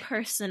that I'm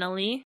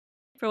personally,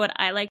 for what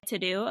I like to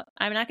do.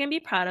 I'm not going to be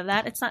proud of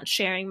that. It's not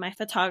sharing my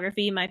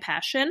photography, my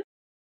passion,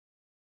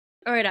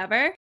 or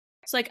whatever.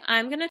 So like,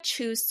 I'm going to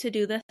choose to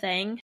do the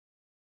thing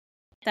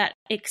that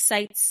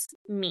excites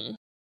me.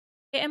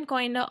 I am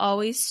going to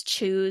always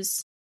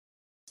choose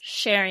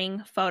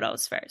sharing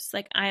photos first.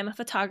 Like, I am a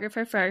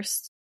photographer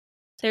first.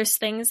 There's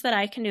things that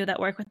I can do that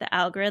work with the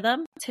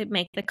algorithm to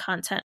make the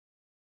content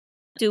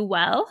do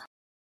well.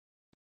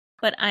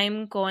 But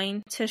I'm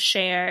going to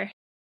share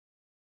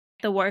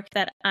the work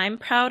that I'm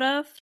proud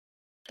of,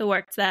 the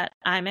work that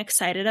I'm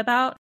excited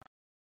about.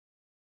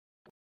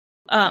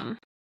 And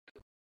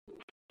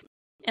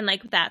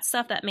like that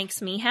stuff that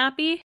makes me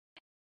happy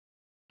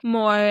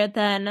more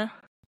than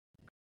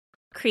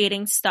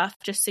creating stuff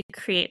just to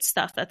create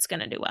stuff that's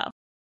going to do well.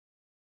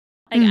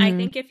 Like, I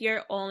think if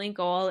your only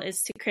goal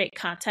is to create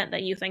content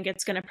that you think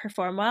it's going to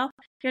perform well,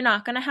 you're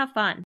not going to have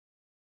fun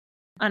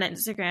on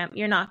Instagram.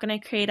 You're not going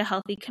to create a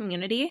healthy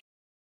community,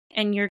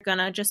 and you're going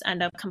to just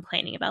end up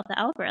complaining about the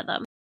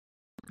algorithm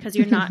because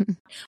you're not,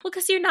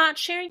 because you're not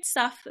sharing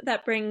stuff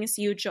that brings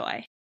you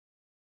joy.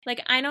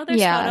 Like, I know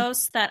there's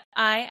photos that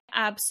I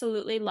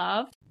absolutely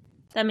love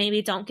that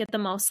maybe don't get the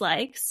most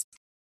likes,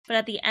 but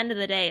at the end of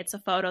the day, it's a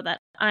photo that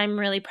I'm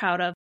really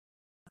proud of.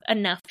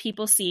 Enough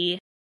people see.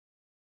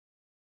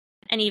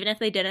 And even if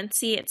they didn't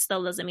see, it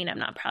still doesn't mean I'm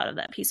not proud of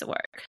that piece of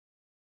work.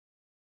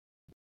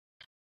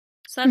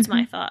 So that's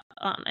my thought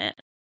on it.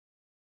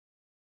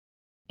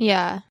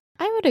 Yeah,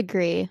 I would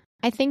agree.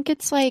 I think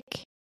it's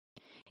like,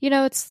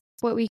 it's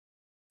what we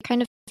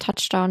kind of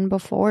touched on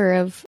before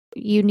of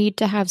you need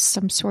to have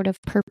some sort of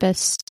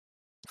purpose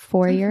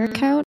for your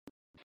account.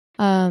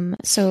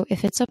 So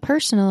if it's a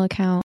personal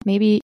account,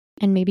 maybe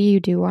you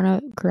do want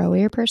to grow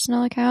your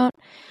personal account,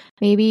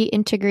 maybe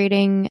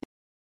integrating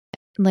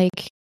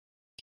like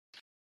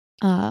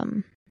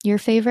your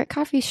favorite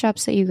coffee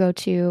shops that you go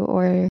to,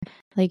 or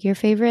like your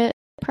favorite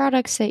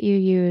products that you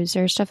use,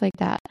 or stuff like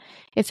that.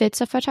 If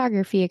it's a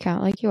photography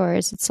account like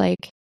yours, it's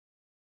like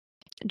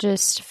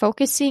just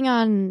focusing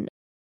on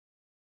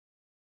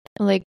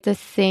like the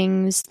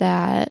things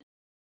that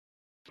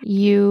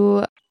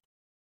you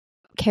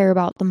care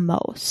about the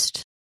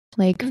most,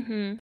 like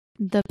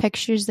the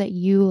pictures that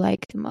you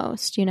like the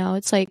most.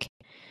 It's like,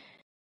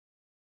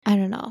 I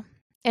don't know.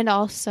 And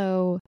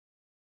also,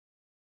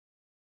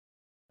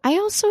 I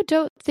also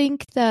don't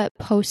think that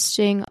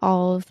posting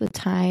all of the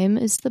time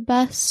is the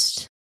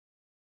best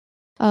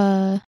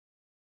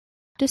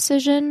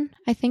decision.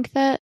 I think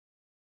that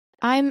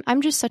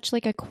I'm just such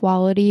like a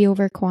quality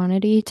over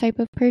quantity type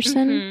of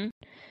person.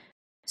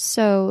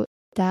 So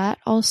that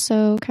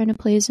also kind of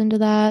plays into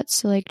that.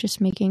 So like just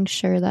making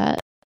sure that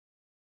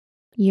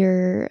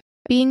you're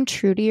being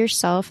true to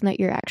yourself and that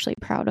you're actually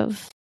proud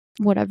of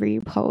whatever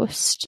you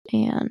post.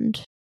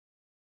 And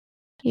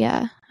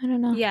yeah, I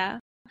don't know. Yeah.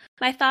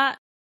 My thought,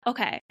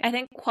 okay, I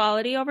think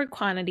quality over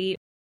quantity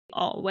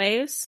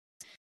always.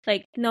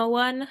 Like, no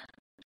one,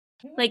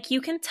 like, you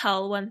can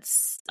tell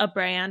once a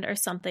brand or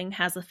something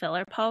has a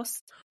filler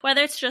post,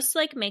 whether it's just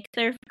like make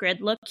their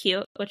grid look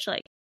cute, which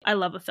like I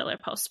love a filler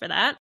post for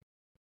that.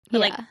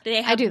 But like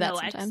they have I do that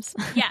sometimes.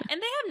 Yeah,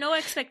 and they have no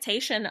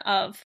expectation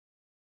of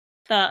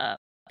the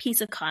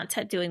piece of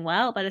content doing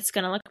well, but it's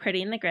gonna look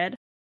pretty in the grid.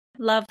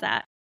 Love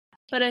that.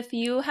 But if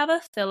you have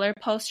a filler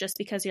post just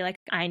because you're like,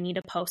 I need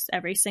to post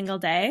every single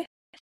day,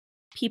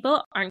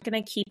 people aren't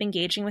going to keep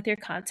engaging with your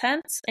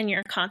content, and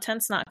your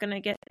content's not going to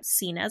get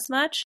seen as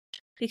much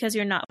because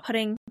you're not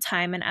putting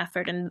time and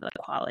effort into the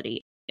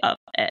quality of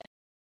it.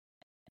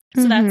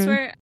 So that's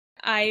where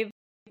I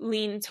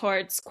lean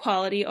towards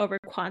quality over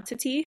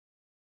quantity,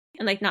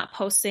 and like not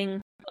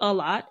posting a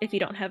lot if you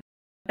don't have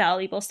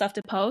valuable stuff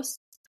to post.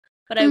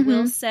 But I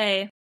will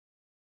say,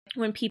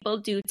 when people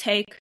do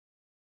take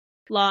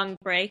long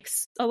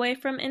breaks away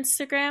from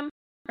Instagram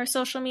or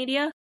social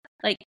media,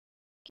 like,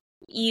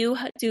 you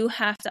do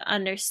have to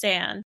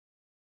understand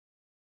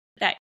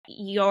that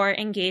your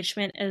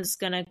engagement is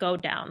going to go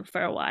down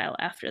for a while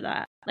after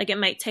that. Like, it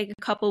might take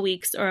a couple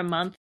weeks or a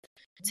month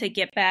to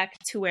get back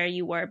to where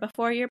you were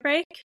before your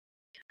break.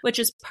 which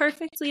is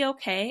perfectly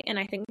okay. And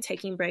I think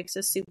taking breaks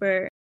is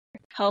super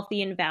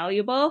healthy and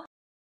valuable.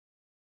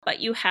 But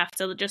you have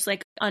to just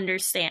like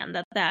understand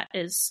that that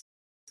is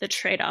the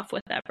trade-off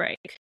with that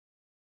break.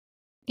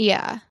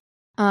 Yeah.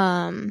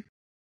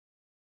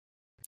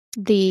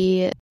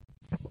 The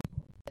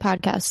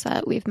podcast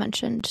that we've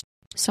mentioned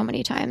so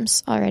many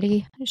times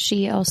already,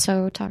 she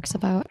also talks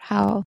about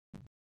how,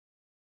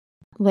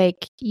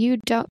 like,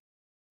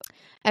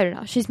 I don't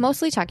know, she's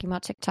mostly talking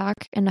about TikTok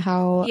and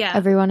how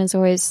everyone is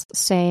always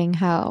saying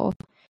how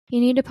you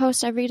need to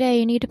post every day,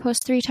 you need to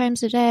post 3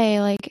 times a day,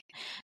 like,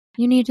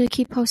 you need to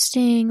keep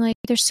posting, like,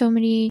 there's so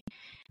many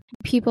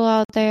people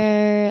out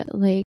there,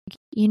 like,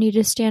 you need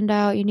to stand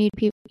out, you need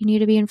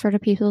to be in front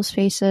of people's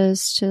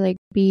faces to, like,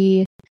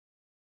 be,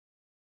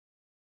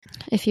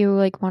 if you,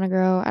 like, want to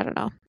grow, I don't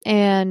know.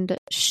 And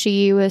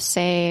she was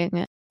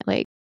saying,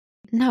 like,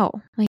 no,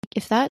 like,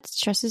 if that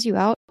stresses you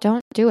out,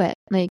 don't do it.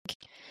 Like,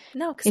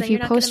 no, because then you're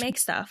not going to make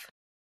stuff.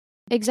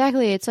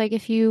 Exactly. It's like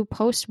if you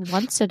post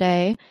once a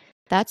day,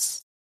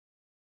 that's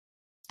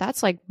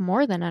like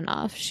more than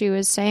enough. She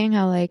was saying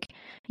how, like,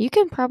 you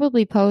can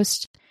probably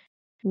post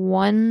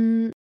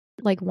one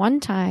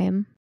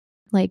time,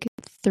 like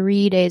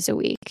 3 days a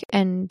week,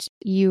 and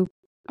you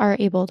are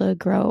able to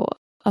grow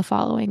a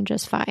following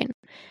just fine.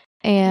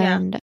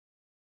 And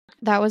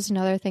that was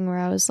another thing where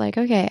I was like,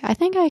 okay, I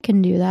think I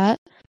can do that.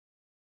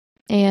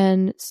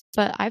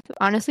 But I've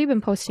honestly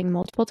been posting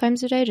multiple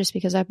times a day just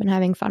because I've been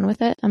having fun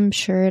with it. I'm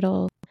sure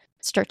it'll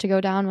start to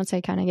go down once I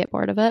kind of get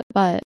bored of it.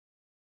 But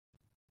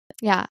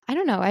yeah, I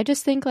don't know. I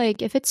just think,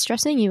 like, if it's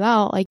stressing you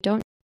out, like,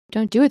 don't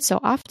do it so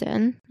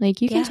often.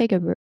 Like, you can take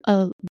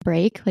a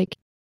break, like,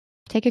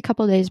 take a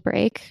couple days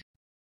break.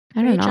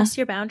 I don't know. Adjust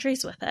your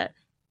boundaries with it.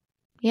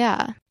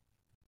 Yeah.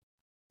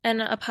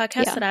 And a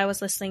podcast that I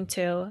was listening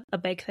to, a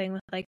big thing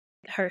with, like,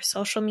 her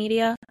social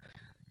media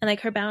and,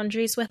 like, her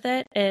boundaries with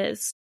it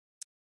is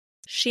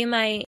she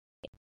might,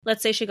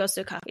 let's say she goes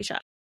to a coffee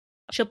shop.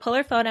 She'll pull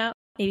her phone out,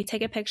 maybe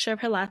take a picture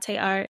of her latte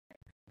art,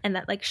 and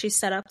that, like, she's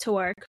set up to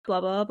work, blah,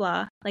 blah,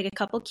 blah, blah, like a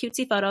couple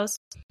cutesy photos,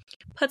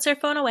 puts her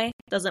phone away,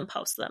 doesn't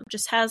post them,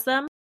 just has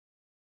them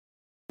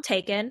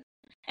taken,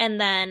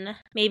 and then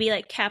maybe,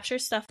 like,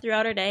 captures stuff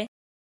throughout her day,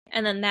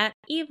 and then that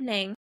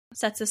evening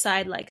sets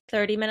aside, like,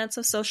 30 minutes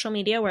of social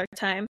media work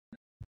time,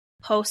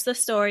 post the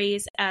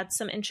stories, add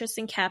some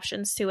interesting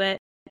captions to it,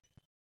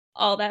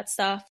 all that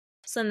stuff.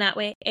 So in that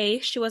way,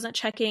 she wasn't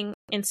checking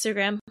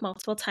Instagram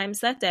multiple times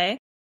that day.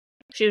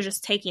 She was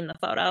just taking the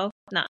photo,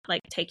 not,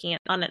 like, taking it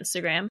on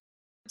Instagram.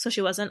 So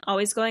she wasn't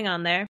always going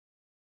on there.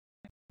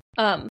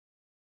 So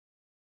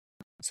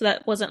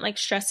that wasn't, like,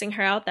 stressing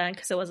her out then,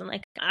 because it wasn't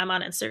like I'm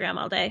on Instagram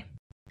all day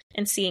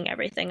and seeing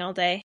everything all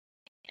day.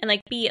 And,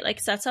 like, it, like,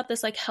 sets up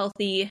this, like,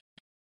 healthy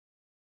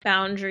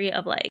boundary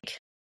of, like,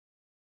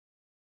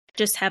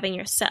 just having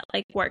your set,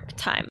 like, work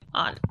time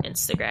on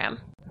Instagram.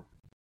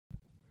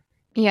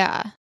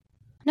 Yeah.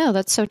 No,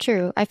 that's so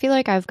true. I feel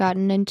like I've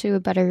gotten into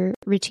a better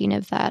routine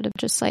of that, of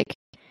just, like,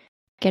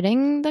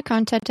 getting the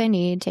content I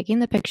need, taking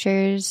the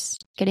pictures,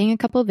 getting a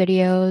couple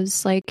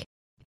videos, like,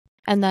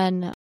 and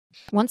then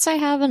once I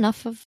have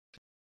enough of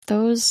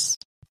those,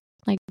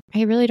 like,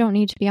 I really don't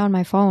need to be on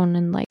my phone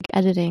and, like,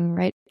 editing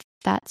right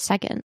that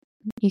second.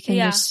 You can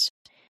just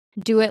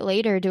do it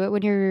later, do it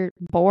when you're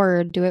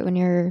bored, do it when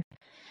you're,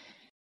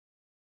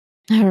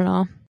 I don't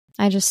know.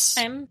 I was just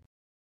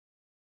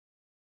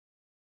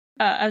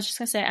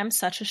gonna say, I'm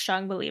such a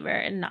strong believer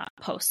in not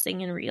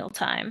posting in real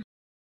time.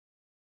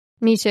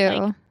 Me too.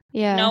 Like,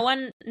 yeah. No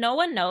one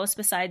knows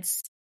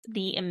besides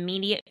the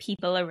immediate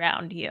people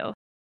around you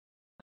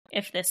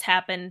if this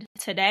happened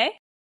today,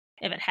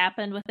 if it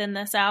happened within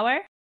this hour.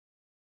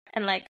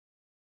 And, like,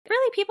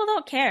 really, people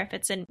don't care if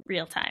it's in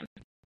real time.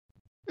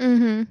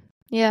 Mm-hmm.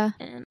 Yeah.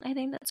 And I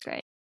think that's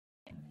great.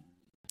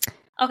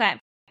 Okay.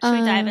 Should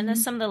we dive into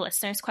some of the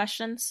listeners'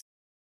 questions?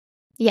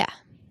 Yeah.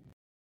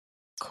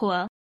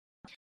 Cool.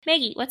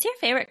 Maggie, what's your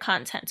favorite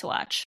content to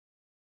watch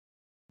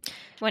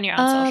when you're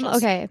on socials?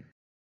 Okay.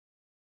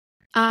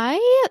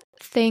 I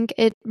think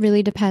it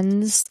really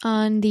depends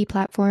on the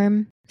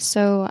platform.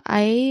 So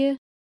I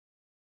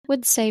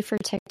would say for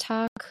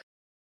TikTok,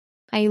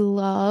 I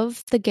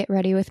love the get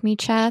ready with me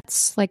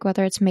chats, like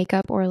whether it's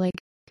makeup or, like,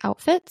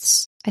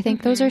 outfits. I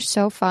think those are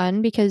so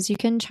fun because you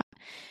can,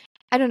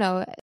 I don't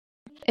know,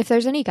 if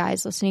there's any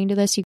guys listening to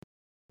this, you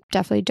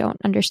definitely don't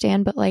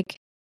understand, but, like,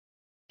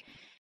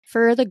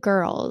 for the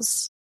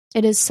girls,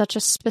 it is such a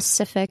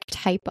specific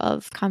type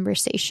of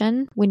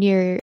conversation when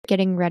you're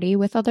getting ready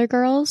with other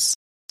girls.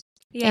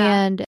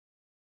 Yeah. And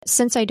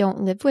since I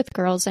don't live with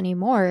girls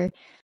anymore,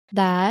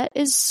 that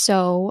is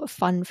so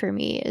fun for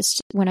me, is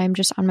when I'm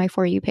just on my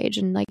For You page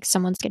and, like,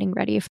 someone's getting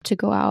ready to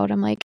go out.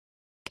 I'm like,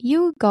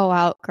 you go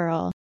out,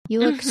 girl. You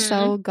look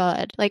so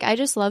good. Like, I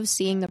just love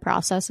seeing the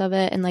process of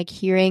it and, like,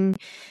 hearing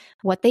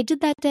what they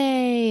did that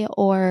day,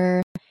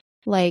 or,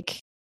 like,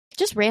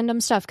 just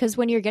random stuff. Because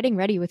when you're getting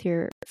ready with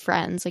your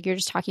friends, like, you're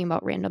just talking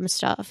about random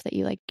stuff that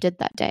you, like, did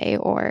that day,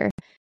 or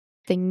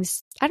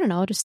things, I don't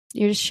know, just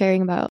you're just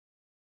sharing about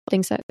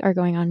things that are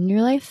going on in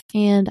your life.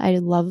 And I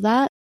love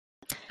that.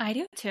 I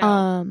do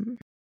too.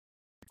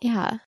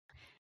 Yeah.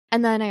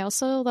 And then I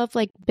also love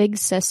like big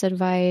sis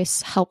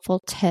advice,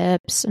 helpful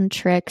tips and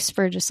tricks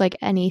for just like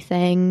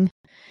anything.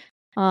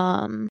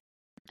 And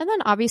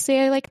then obviously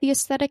I like the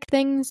aesthetic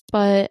things,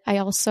 but I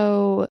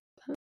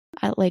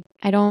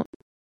don't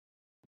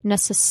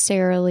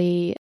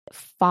necessarily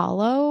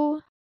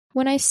follow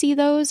when I see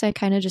those. I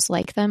kind of just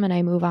like them and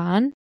I move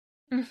on.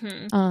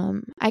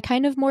 I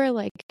kind of more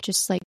like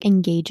just like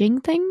engaging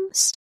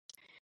things.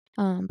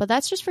 But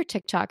that's just for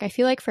TikTok. I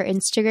feel like for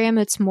Instagram,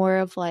 it's more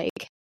of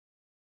like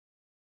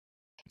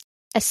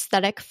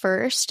aesthetic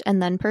first and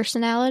then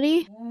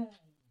personality.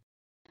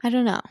 I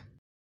don't know.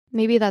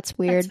 Maybe that's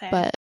weird,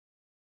 but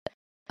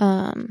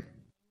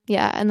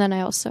yeah. And then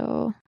I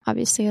also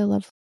obviously I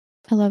love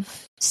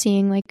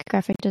seeing like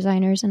graphic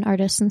designers and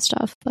artists and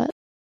stuff. But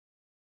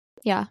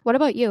yeah, what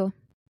about you?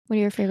 What's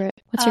your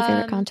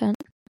favorite content?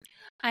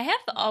 I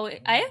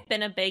have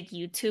been a big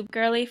YouTube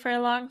girly for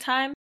a long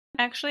time.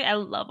 Actually, I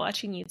love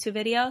watching YouTube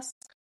videos,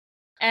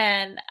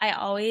 and I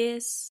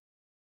always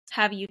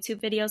have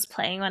YouTube videos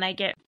playing when I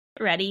get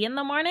ready in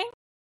the morning.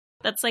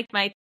 That's like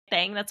my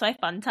thing. That's my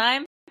fun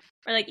time.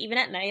 Or like even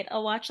at night,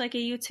 I'll watch like a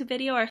YouTube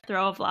video or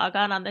throw a vlog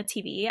on the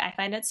TV. I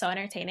find it so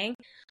entertaining.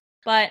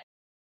 But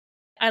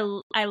I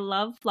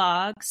love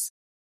vlogs.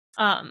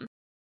 But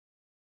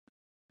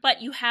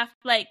you have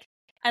like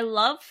I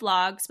love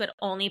vlogs, but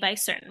only by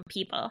certain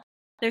people.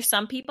 There's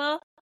some people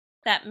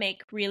that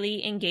make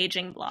really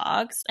engaging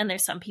vlogs, and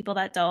there's some people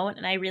that don't,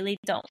 and I really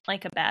don't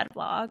like a bad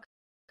vlog.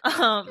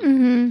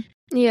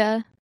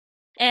 Yeah.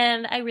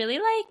 And I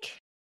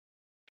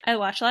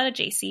watch a lot of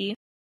JC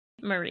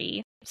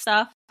Marie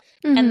stuff.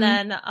 And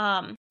then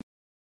I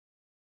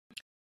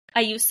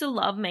used to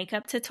love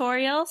makeup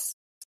tutorials.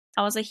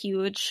 I was a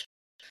huge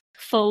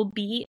full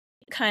beat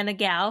kind of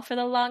gal for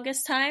the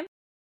longest time.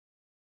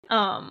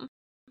 And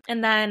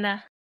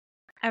then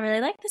I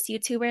really like this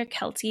YouTuber,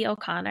 Kelty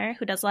O'Connor,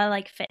 who does a lot of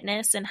like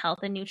fitness and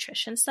health and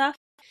nutrition stuff.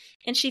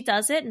 And she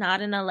does it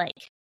not in a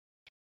like,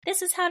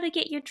 this is how to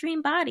get your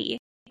dream body,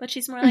 but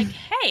she's more like,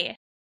 hey,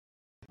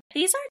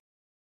 these are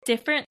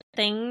different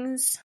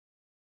things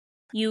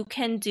you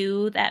can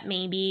do that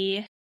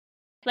maybe,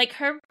 like,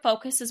 her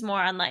focus is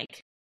more on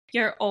like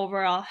your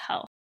overall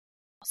health.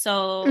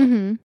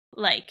 So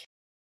like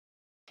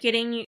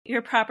getting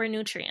your proper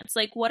nutrients,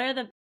 like what are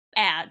the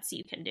adds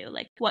you can do,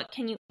 like what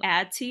can you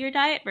add to your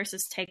diet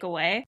versus take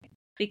away,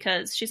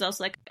 because she's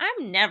also like,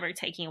 I'm never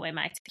taking away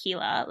my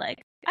tequila,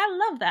 like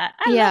I love that.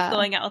 I love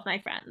going out with my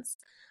friends.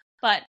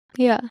 But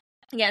yeah,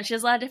 she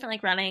has a lot of different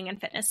like running and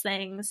fitness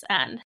things,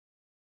 and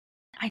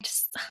I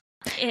just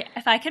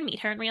if I could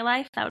meet her in real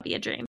life, that would be a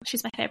dream.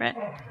 She's my favorite.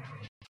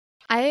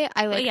 I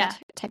like that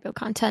type of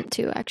content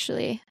too,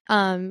 actually.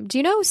 Do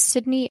you know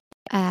Sydney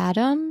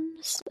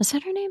Adams? Is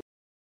that her name?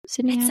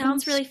 Sydney Adams?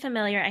 Sounds really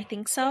familiar. I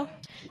think so.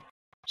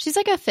 She's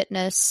like a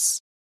fitness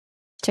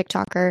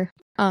TikToker.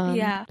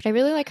 But I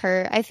really like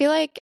her. I feel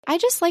like I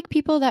just like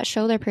people that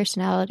show their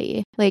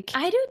personality. Like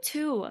I do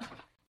too.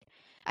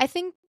 I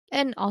think,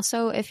 and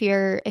also if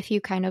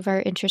you kind of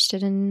are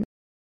interested in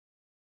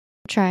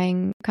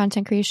trying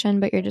content creation,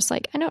 but you're just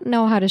like, I don't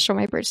know how to show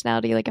my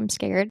personality, like I'm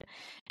scared,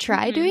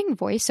 try doing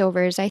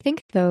voiceovers. I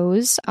think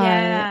those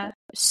are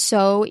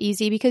so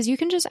easy because you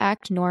can just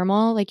act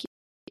normal. Like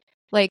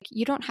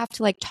you don't have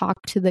to like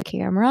talk to the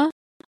camera.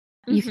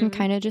 You can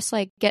kind of just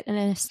like get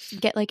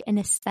like an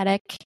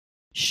aesthetic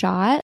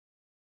shot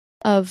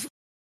of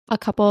a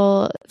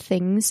couple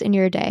things in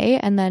your day,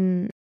 and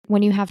then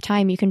when you have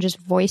time you can just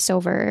voice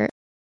over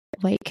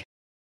like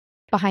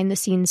behind the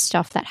scenes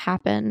stuff that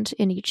happened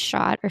in each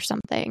shot or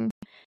something,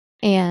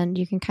 and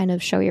you can kind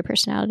of show your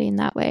personality in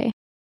that way.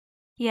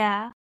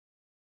 Yeah,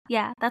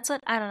 that's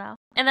what, I don't know.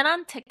 And then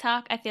on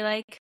TikTok, I feel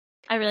like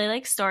I really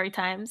like story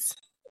times.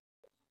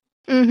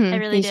 I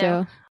really do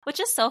too. Which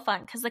is so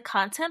fun because the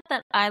content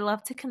that I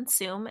love to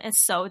consume is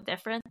so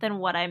different than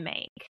what I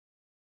make,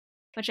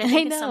 which I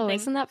think is something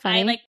isn't that funny?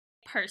 I like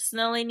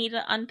personally need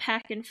to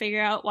unpack and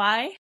figure out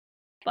why.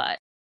 But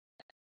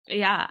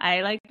yeah,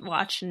 I like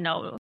watch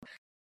no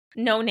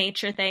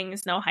nature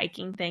things, no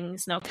hiking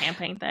things, no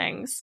camping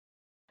things.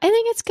 I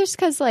think it's just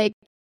because like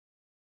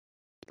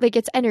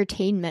it's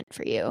entertainment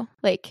for you.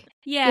 Like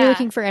you're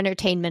looking for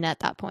entertainment at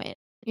that point.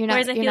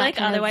 Whereas I feel like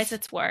otherwise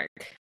it's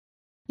work.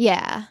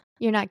 Yeah.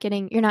 You're not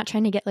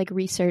trying to get like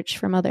research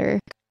from other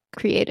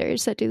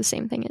creators that do the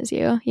same thing as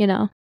you, you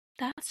know?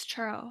 That's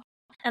true.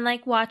 And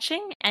like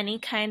watching any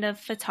kind of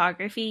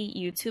photography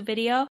YouTube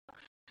video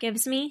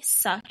gives me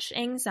such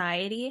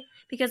anxiety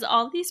because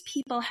all these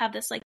people have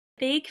this like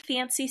big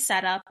fancy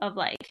setup of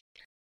like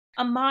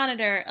a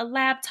monitor, a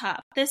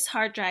laptop, this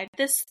hard drive,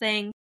 this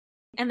thing.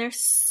 And they're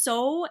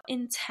so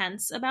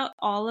intense about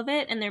all of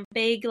it. And they're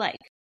big, like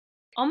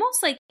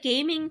almost like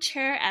gaming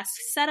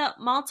chair-esque setup,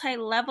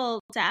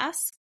 multi-level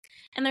desks.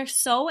 And they're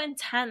so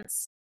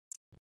intense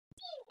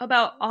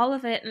about all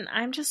of it. And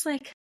I'm just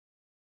like,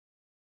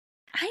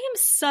 I am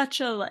such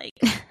a like,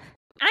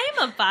 I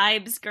am a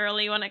vibes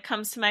girly when it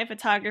comes to my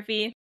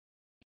photography.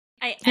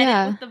 I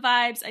edit with the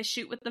vibes. I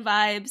shoot with the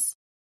vibes.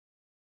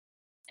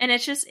 And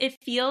it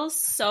feels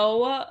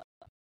so,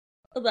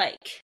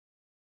 like,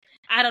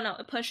 I don't know,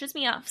 it pushes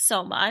me off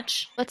so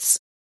much.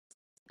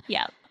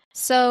 Yeah.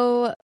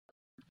 So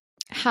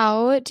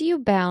how do you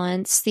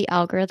balance the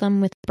algorithm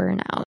with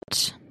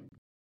burnout?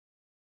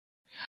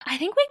 I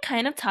think we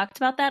kind of talked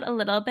about that a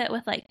little bit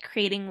with, like,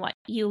 creating what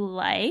you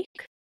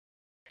like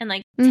and,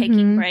 like,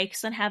 taking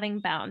breaks and having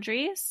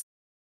boundaries.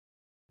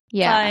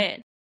 Yeah.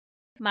 But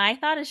my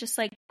thought is just,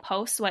 like,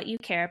 post what you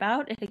care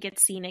about. If it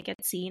gets seen, it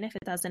gets seen. If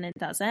it doesn't, it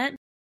doesn't.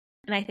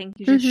 And I think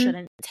you just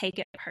shouldn't take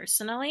it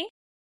personally.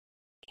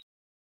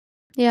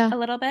 Yeah. A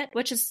little bit,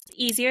 which is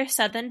easier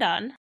said than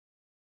done.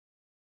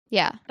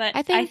 Yeah. But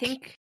I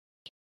think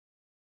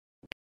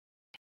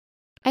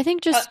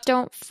just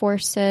don't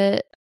force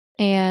it.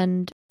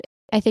 And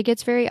I think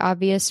it's very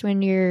obvious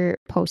when you're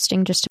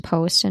posting just to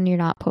post and you're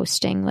not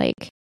posting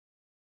like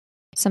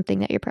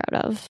something that you're proud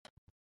of.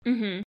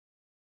 Mm-hmm.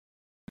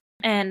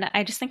 And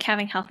I just think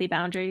having healthy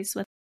boundaries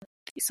with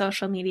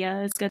social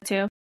media is good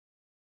too.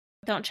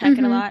 Don't check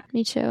it a lot.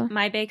 Me too.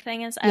 My big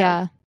thing is,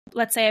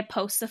 let's say I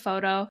post a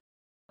photo,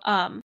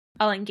 I'll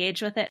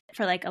engage with it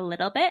for like a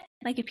little bit.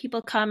 Like if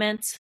people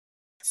comment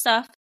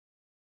stuff,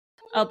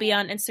 I'll be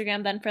on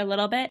Instagram then for a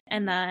little bit,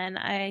 and then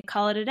I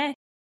call it a day.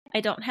 I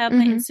don't have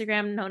my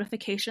Instagram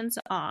notifications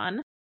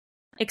on,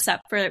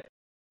 except for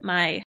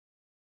my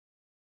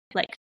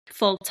like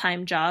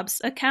full-time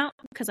jobs account,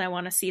 because I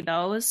want to see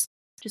those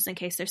just in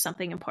case there's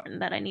something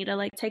important that I need to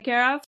like take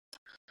care of.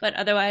 But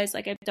otherwise,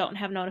 like I don't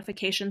have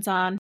notifications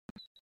on.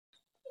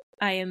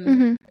 I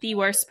am the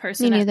worst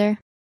person at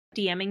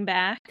DMing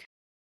back.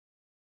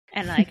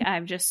 And like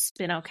I've just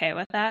been okay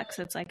with that because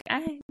it's like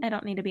I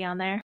don't need to be on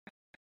there.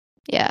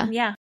 Yeah. And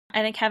yeah,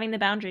 I think having the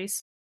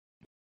boundaries.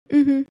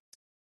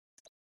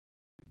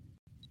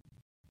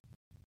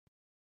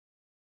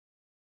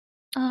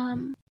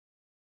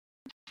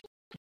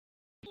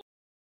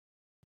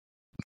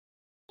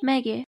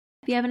 Maggie,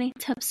 do you have any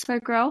tips for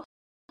growth?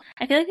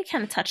 I feel like we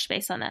kind of touched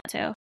base on that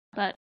too,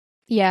 but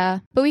yeah,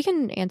 but we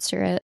can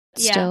answer it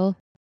still.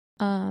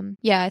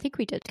 Yeah, I think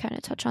we did kind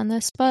of touch on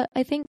this, but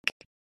I think,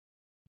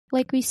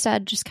 like we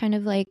said, just kind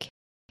of like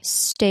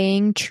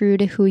staying true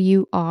to who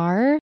you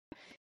are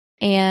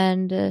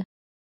and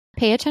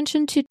pay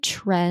attention to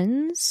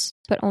trends,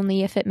 but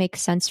only if it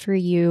makes sense for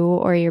you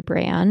or your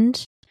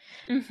brand.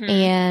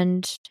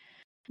 And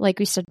like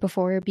we said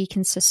before, be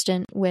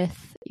consistent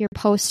with your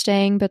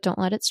posting, but don't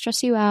let it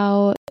stress you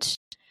out.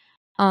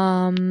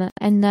 And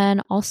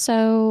then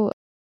also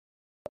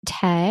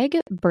tag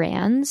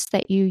brands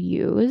that you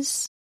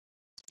use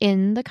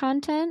in the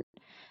content.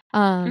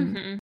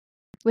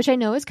 Which I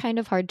know is kind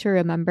of hard to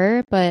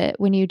remember, but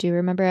when you do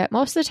remember it,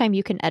 most of the time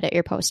you can edit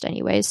your post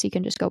anyways, so you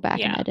can just go back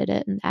and edit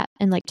it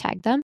and like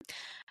tag them.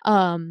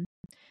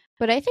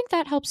 But I think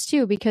that helps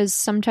too, because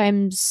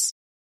sometimes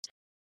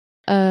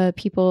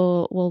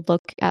people will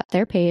look at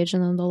their page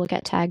and then they'll look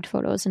at tagged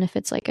photos, and if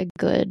it's like a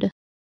good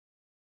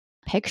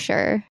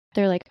picture,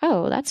 they're like,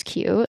 oh, that's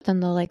cute, then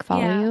they'll like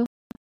follow you.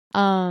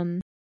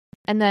 And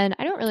then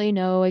I don't really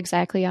know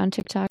exactly on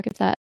TikTok if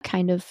that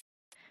kind of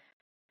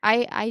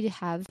I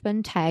have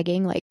been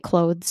tagging like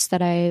clothes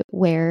that I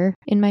wear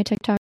in my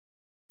TikToks.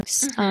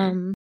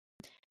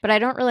 But I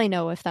don't really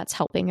know if that's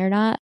helping or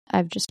not.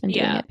 I've just been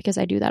doing it because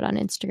I do that on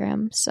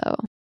Instagram. So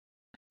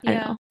I don't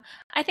know.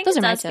 I think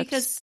it does,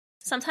 because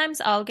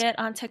sometimes I'll get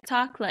on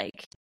TikTok,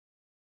 like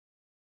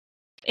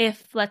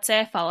if let's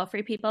say I follow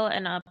Free People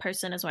and a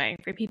person is wearing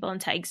Free People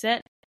and tags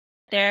it,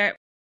 their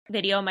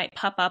video might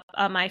pop up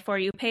on my For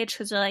You page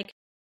because they're like,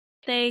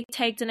 they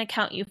tagged an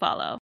account you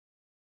follow.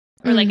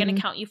 Or like an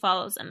account you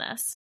follows in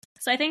this.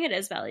 So I think it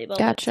is valuable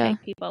to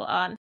tag people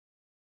on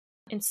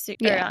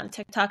Instagram or on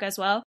TikTok as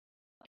well.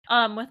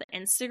 With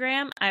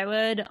Instagram, I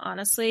would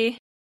honestly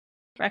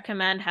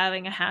recommend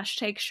having a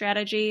hashtag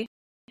strategy.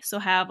 So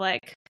have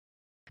like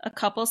a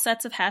couple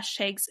sets of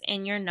hashtags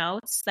in your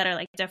notes that are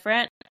like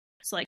different.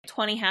 So like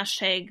 20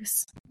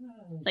 hashtags,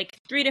 like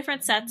 3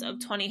 different sets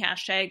of 20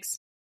 hashtags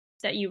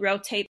that you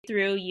rotate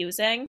through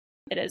using.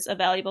 It is a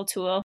valuable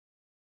tool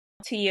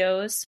to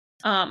use.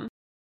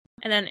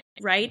 And then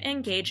write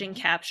engaging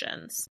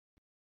captions.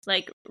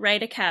 Like,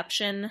 write a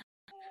caption.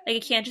 Like,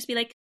 it can't just be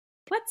like,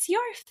 what's your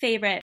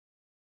favorite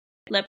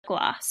lip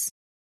gloss?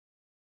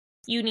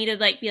 You need to,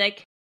 like, be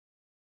like,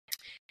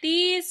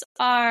 these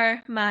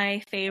are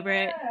my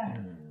favorite.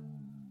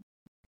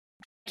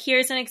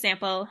 Here's an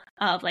example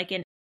of, like,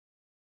 an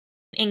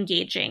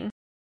engaging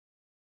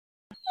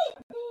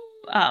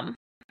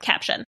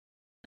caption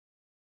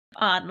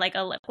on, like,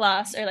 a lip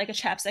gloss or, like, a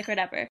chapstick or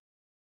whatever.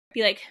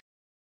 Be like,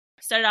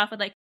 start it off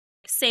with, like,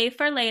 save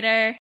for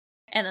later,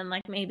 and then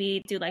like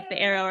maybe do like the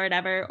arrow or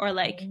whatever, or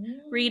like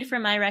read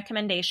from my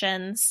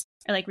recommendations,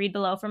 or like read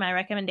below for my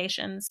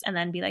recommendations, and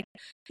then be like,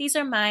 these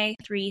are my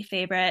 3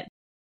 favorite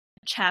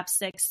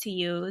chapsticks to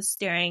use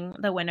during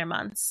the winter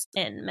months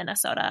in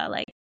Minnesota.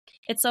 Like,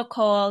 it's so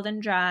cold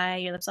and dry,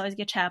 your lips always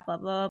get chapped, blah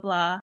blah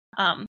blah.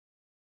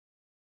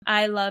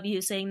 I love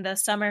using the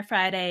Summer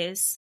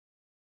Fridays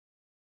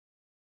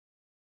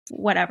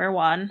whatever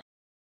one.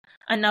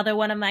 Another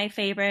one of my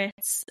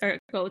favorites or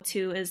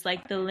go-to is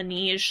like the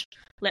Laneige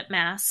lip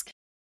mask.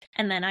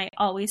 And then I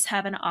always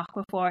have an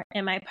Aquaphor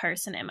in my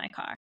purse and in my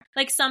car.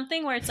 Like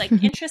something where it's like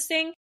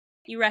interesting.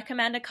 You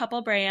recommend a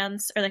couple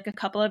brands or like a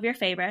couple of your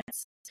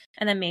favorites.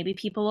 And then maybe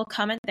people will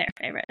comment their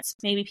favorites.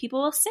 Maybe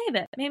people will save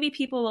it. Maybe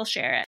people will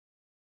share it.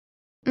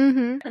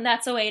 Mm-hmm. And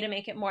that's a way to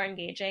make it more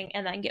engaging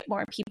and then get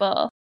more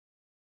people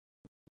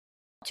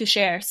to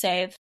share,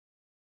 save,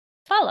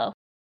 follow.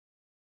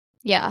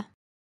 Yeah.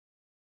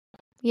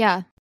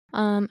 Yeah.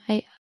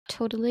 I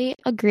totally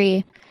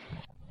agree.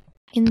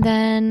 And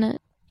then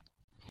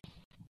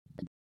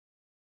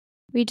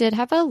we did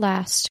have a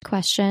last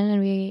question,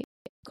 and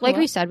like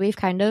we said, we've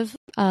kind of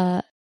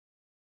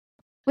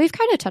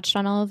touched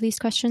on all of these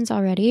questions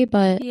already,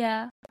 but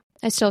yeah,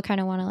 I still kind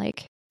of want to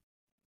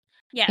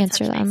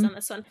answer touch them base on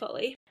this one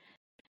fully.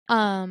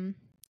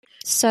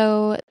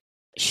 So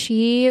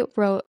she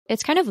wrote,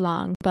 it's kind of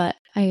long, but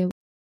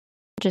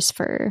just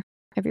for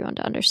everyone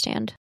to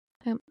understand,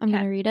 I'm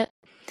going to read it.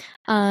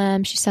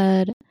 She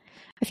said,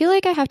 I feel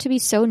like I have to be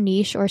so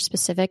niche or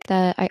specific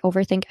that I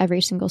overthink every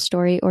single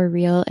story or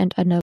reel and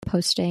end up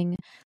posting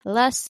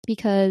less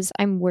because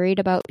I'm worried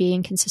about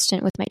being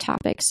consistent with my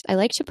topics. I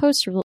like to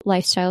post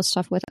lifestyle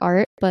stuff with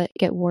art, but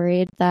get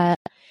worried that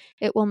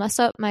it will mess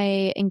up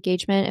my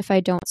engagement if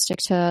I don't stick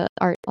to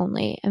art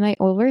only. Am I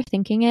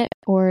overthinking it,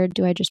 or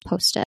do I just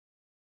post it?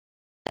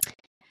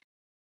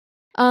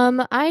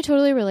 I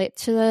totally relate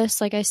to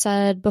this. Like I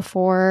said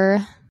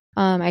before,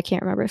 I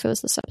can't remember if it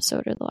was this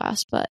episode or the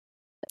last, but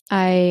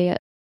I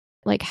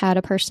had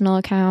a personal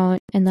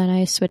account, and then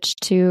I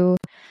switched to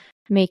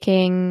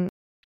making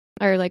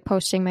or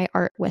posting my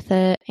art with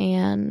it,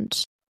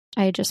 and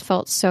I just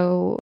felt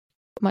so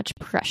much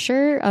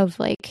pressure of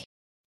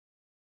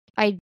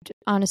I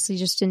honestly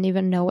just didn't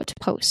even know what to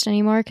post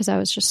anymore because I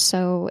was just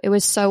it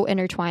was so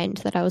intertwined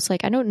that I was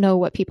like, I don't know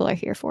what people are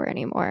here for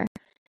anymore.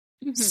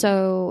 Mm-hmm.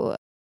 So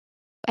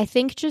I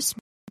think just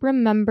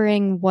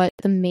remembering what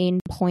the main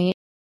point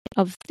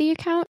of the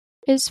account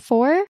is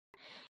for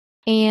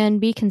and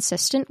be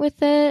consistent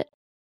with it.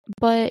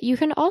 But you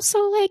can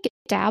also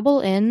dabble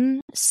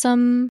in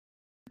some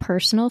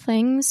personal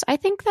things. I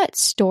think that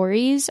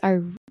stories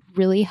are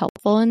really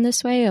helpful in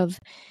this way of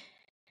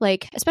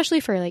especially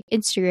for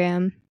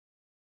Instagram.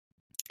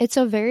 It's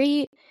a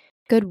very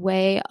good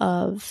way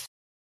of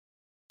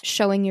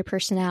showing your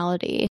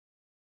personality.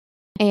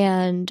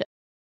 And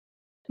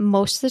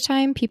most of the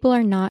time, people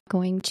are not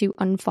going to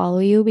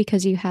unfollow you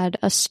because you had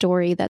a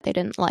story that they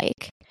didn't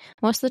like.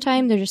 Most of the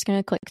time, they're just going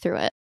to click through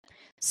it.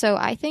 So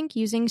I think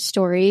using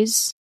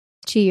stories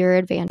to your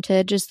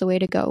advantage is the way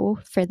to go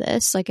for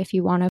this. If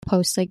you want to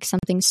post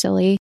something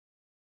silly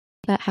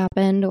that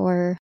happened,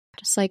 or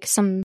just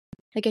some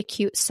a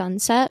cute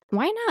sunset,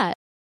 why not?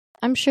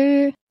 I'm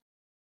sure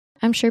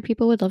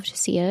people would love to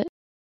see it.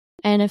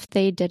 And if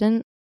they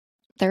didn't,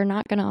 they're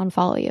not going to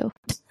unfollow you.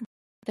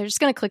 They're just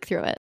going to click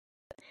through it.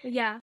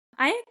 Yeah,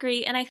 I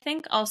agree. And I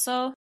think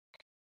also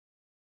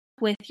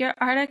with your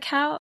art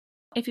account,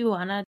 if you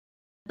want to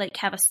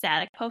have a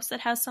static post that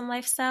has some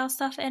lifestyle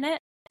stuff in it,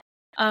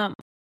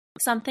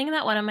 something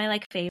that one of my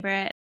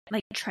favorite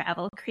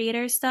travel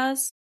creators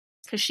does,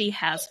 because she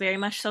has very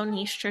much so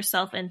niched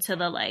herself into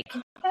the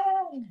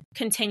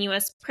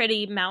continuous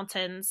pretty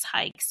mountains,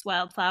 hikes,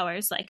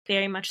 wildflowers,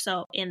 very much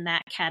so in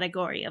that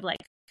category of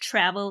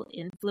travel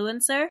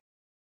influencer.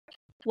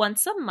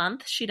 Once a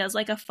month she does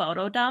a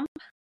photo dump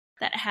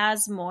that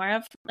has more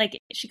of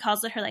she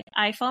calls it her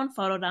iPhone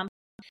photo dump,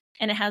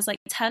 and it has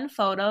 10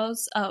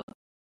 photos of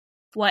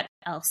what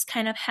else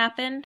kind of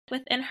happened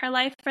within her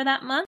life for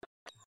that month.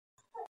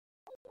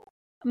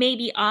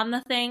 Maybe on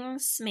the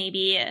things,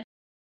 maybe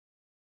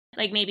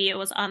it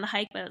was on the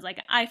hike, but it was an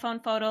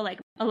iPhone photo,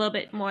 a little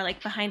bit more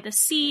behind the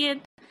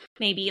scene,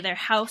 maybe their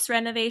house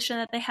renovation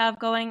that they have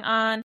going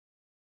on,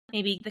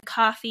 maybe the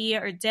coffee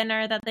or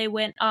dinner that they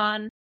went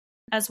on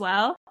as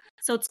well.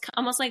 So it's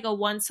almost a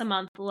once a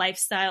month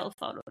lifestyle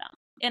photo dump.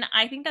 And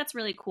I think that's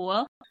really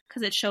cool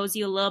because it shows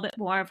you a little bit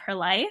more of her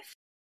life,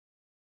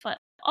 but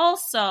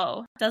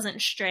also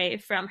doesn't stray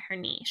from her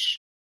niche.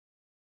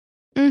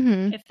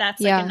 Mm-hmm. If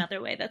that's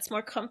another way that's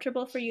more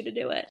comfortable for you to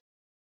do it.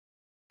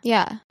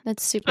 Yeah,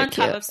 that's super cute.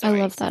 Top of stories.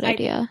 I love that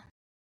idea.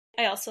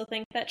 I also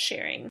think that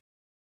sharing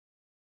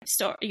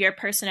your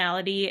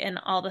personality and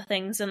all the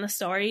things in the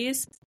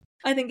stories,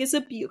 I think is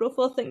a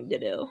beautiful thing to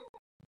do.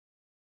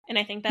 And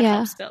I think that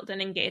helps build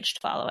an engaged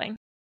following.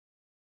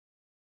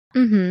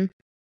 Mm-hmm.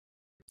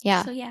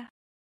 Yeah. So yeah,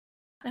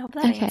 I hope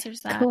that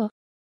answers that. Cool.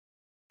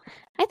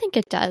 I think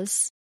it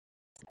does.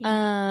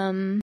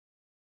 Yeah.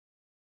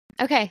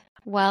 Okay.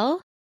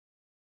 Well,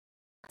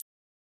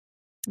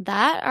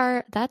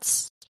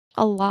 that's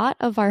a lot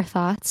of our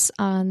thoughts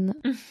on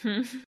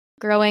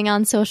growing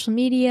on social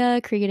media,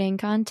 creating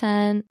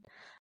content.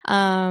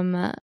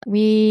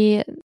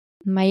 We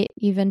might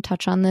even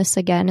touch on this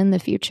again in the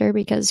future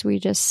because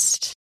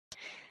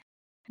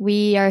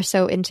we are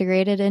so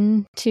integrated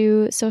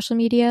into social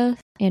media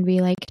and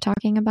we like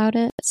talking about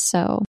it.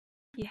 So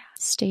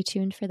stay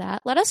tuned for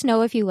that. Let us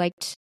know if you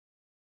liked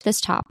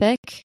this topic,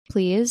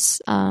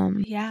 please.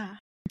 Yeah.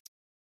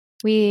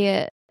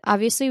 We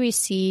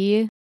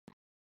see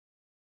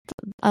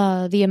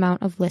the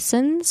amount of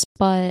listens,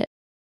 but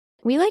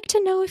we like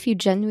to know if you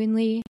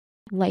genuinely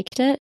liked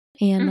it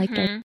and liked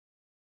our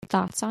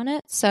thoughts on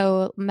it.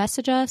 So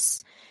message us,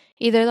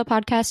 either the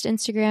podcast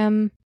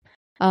Instagram,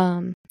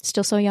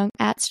 Still So Young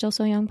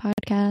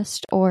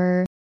podcast,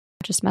 or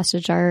just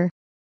message our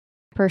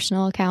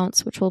personal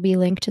accounts, which will be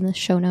linked in the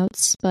show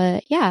notes.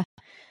 But yeah.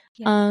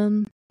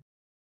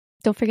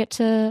 Don't forget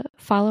to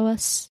follow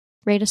us,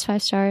 rate us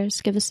 5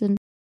 stars, give us a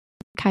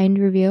kind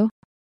review,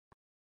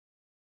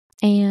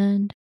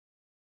 and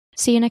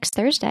see you next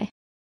Thursday.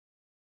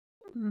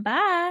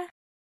 Bye.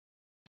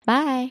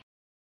 Bye.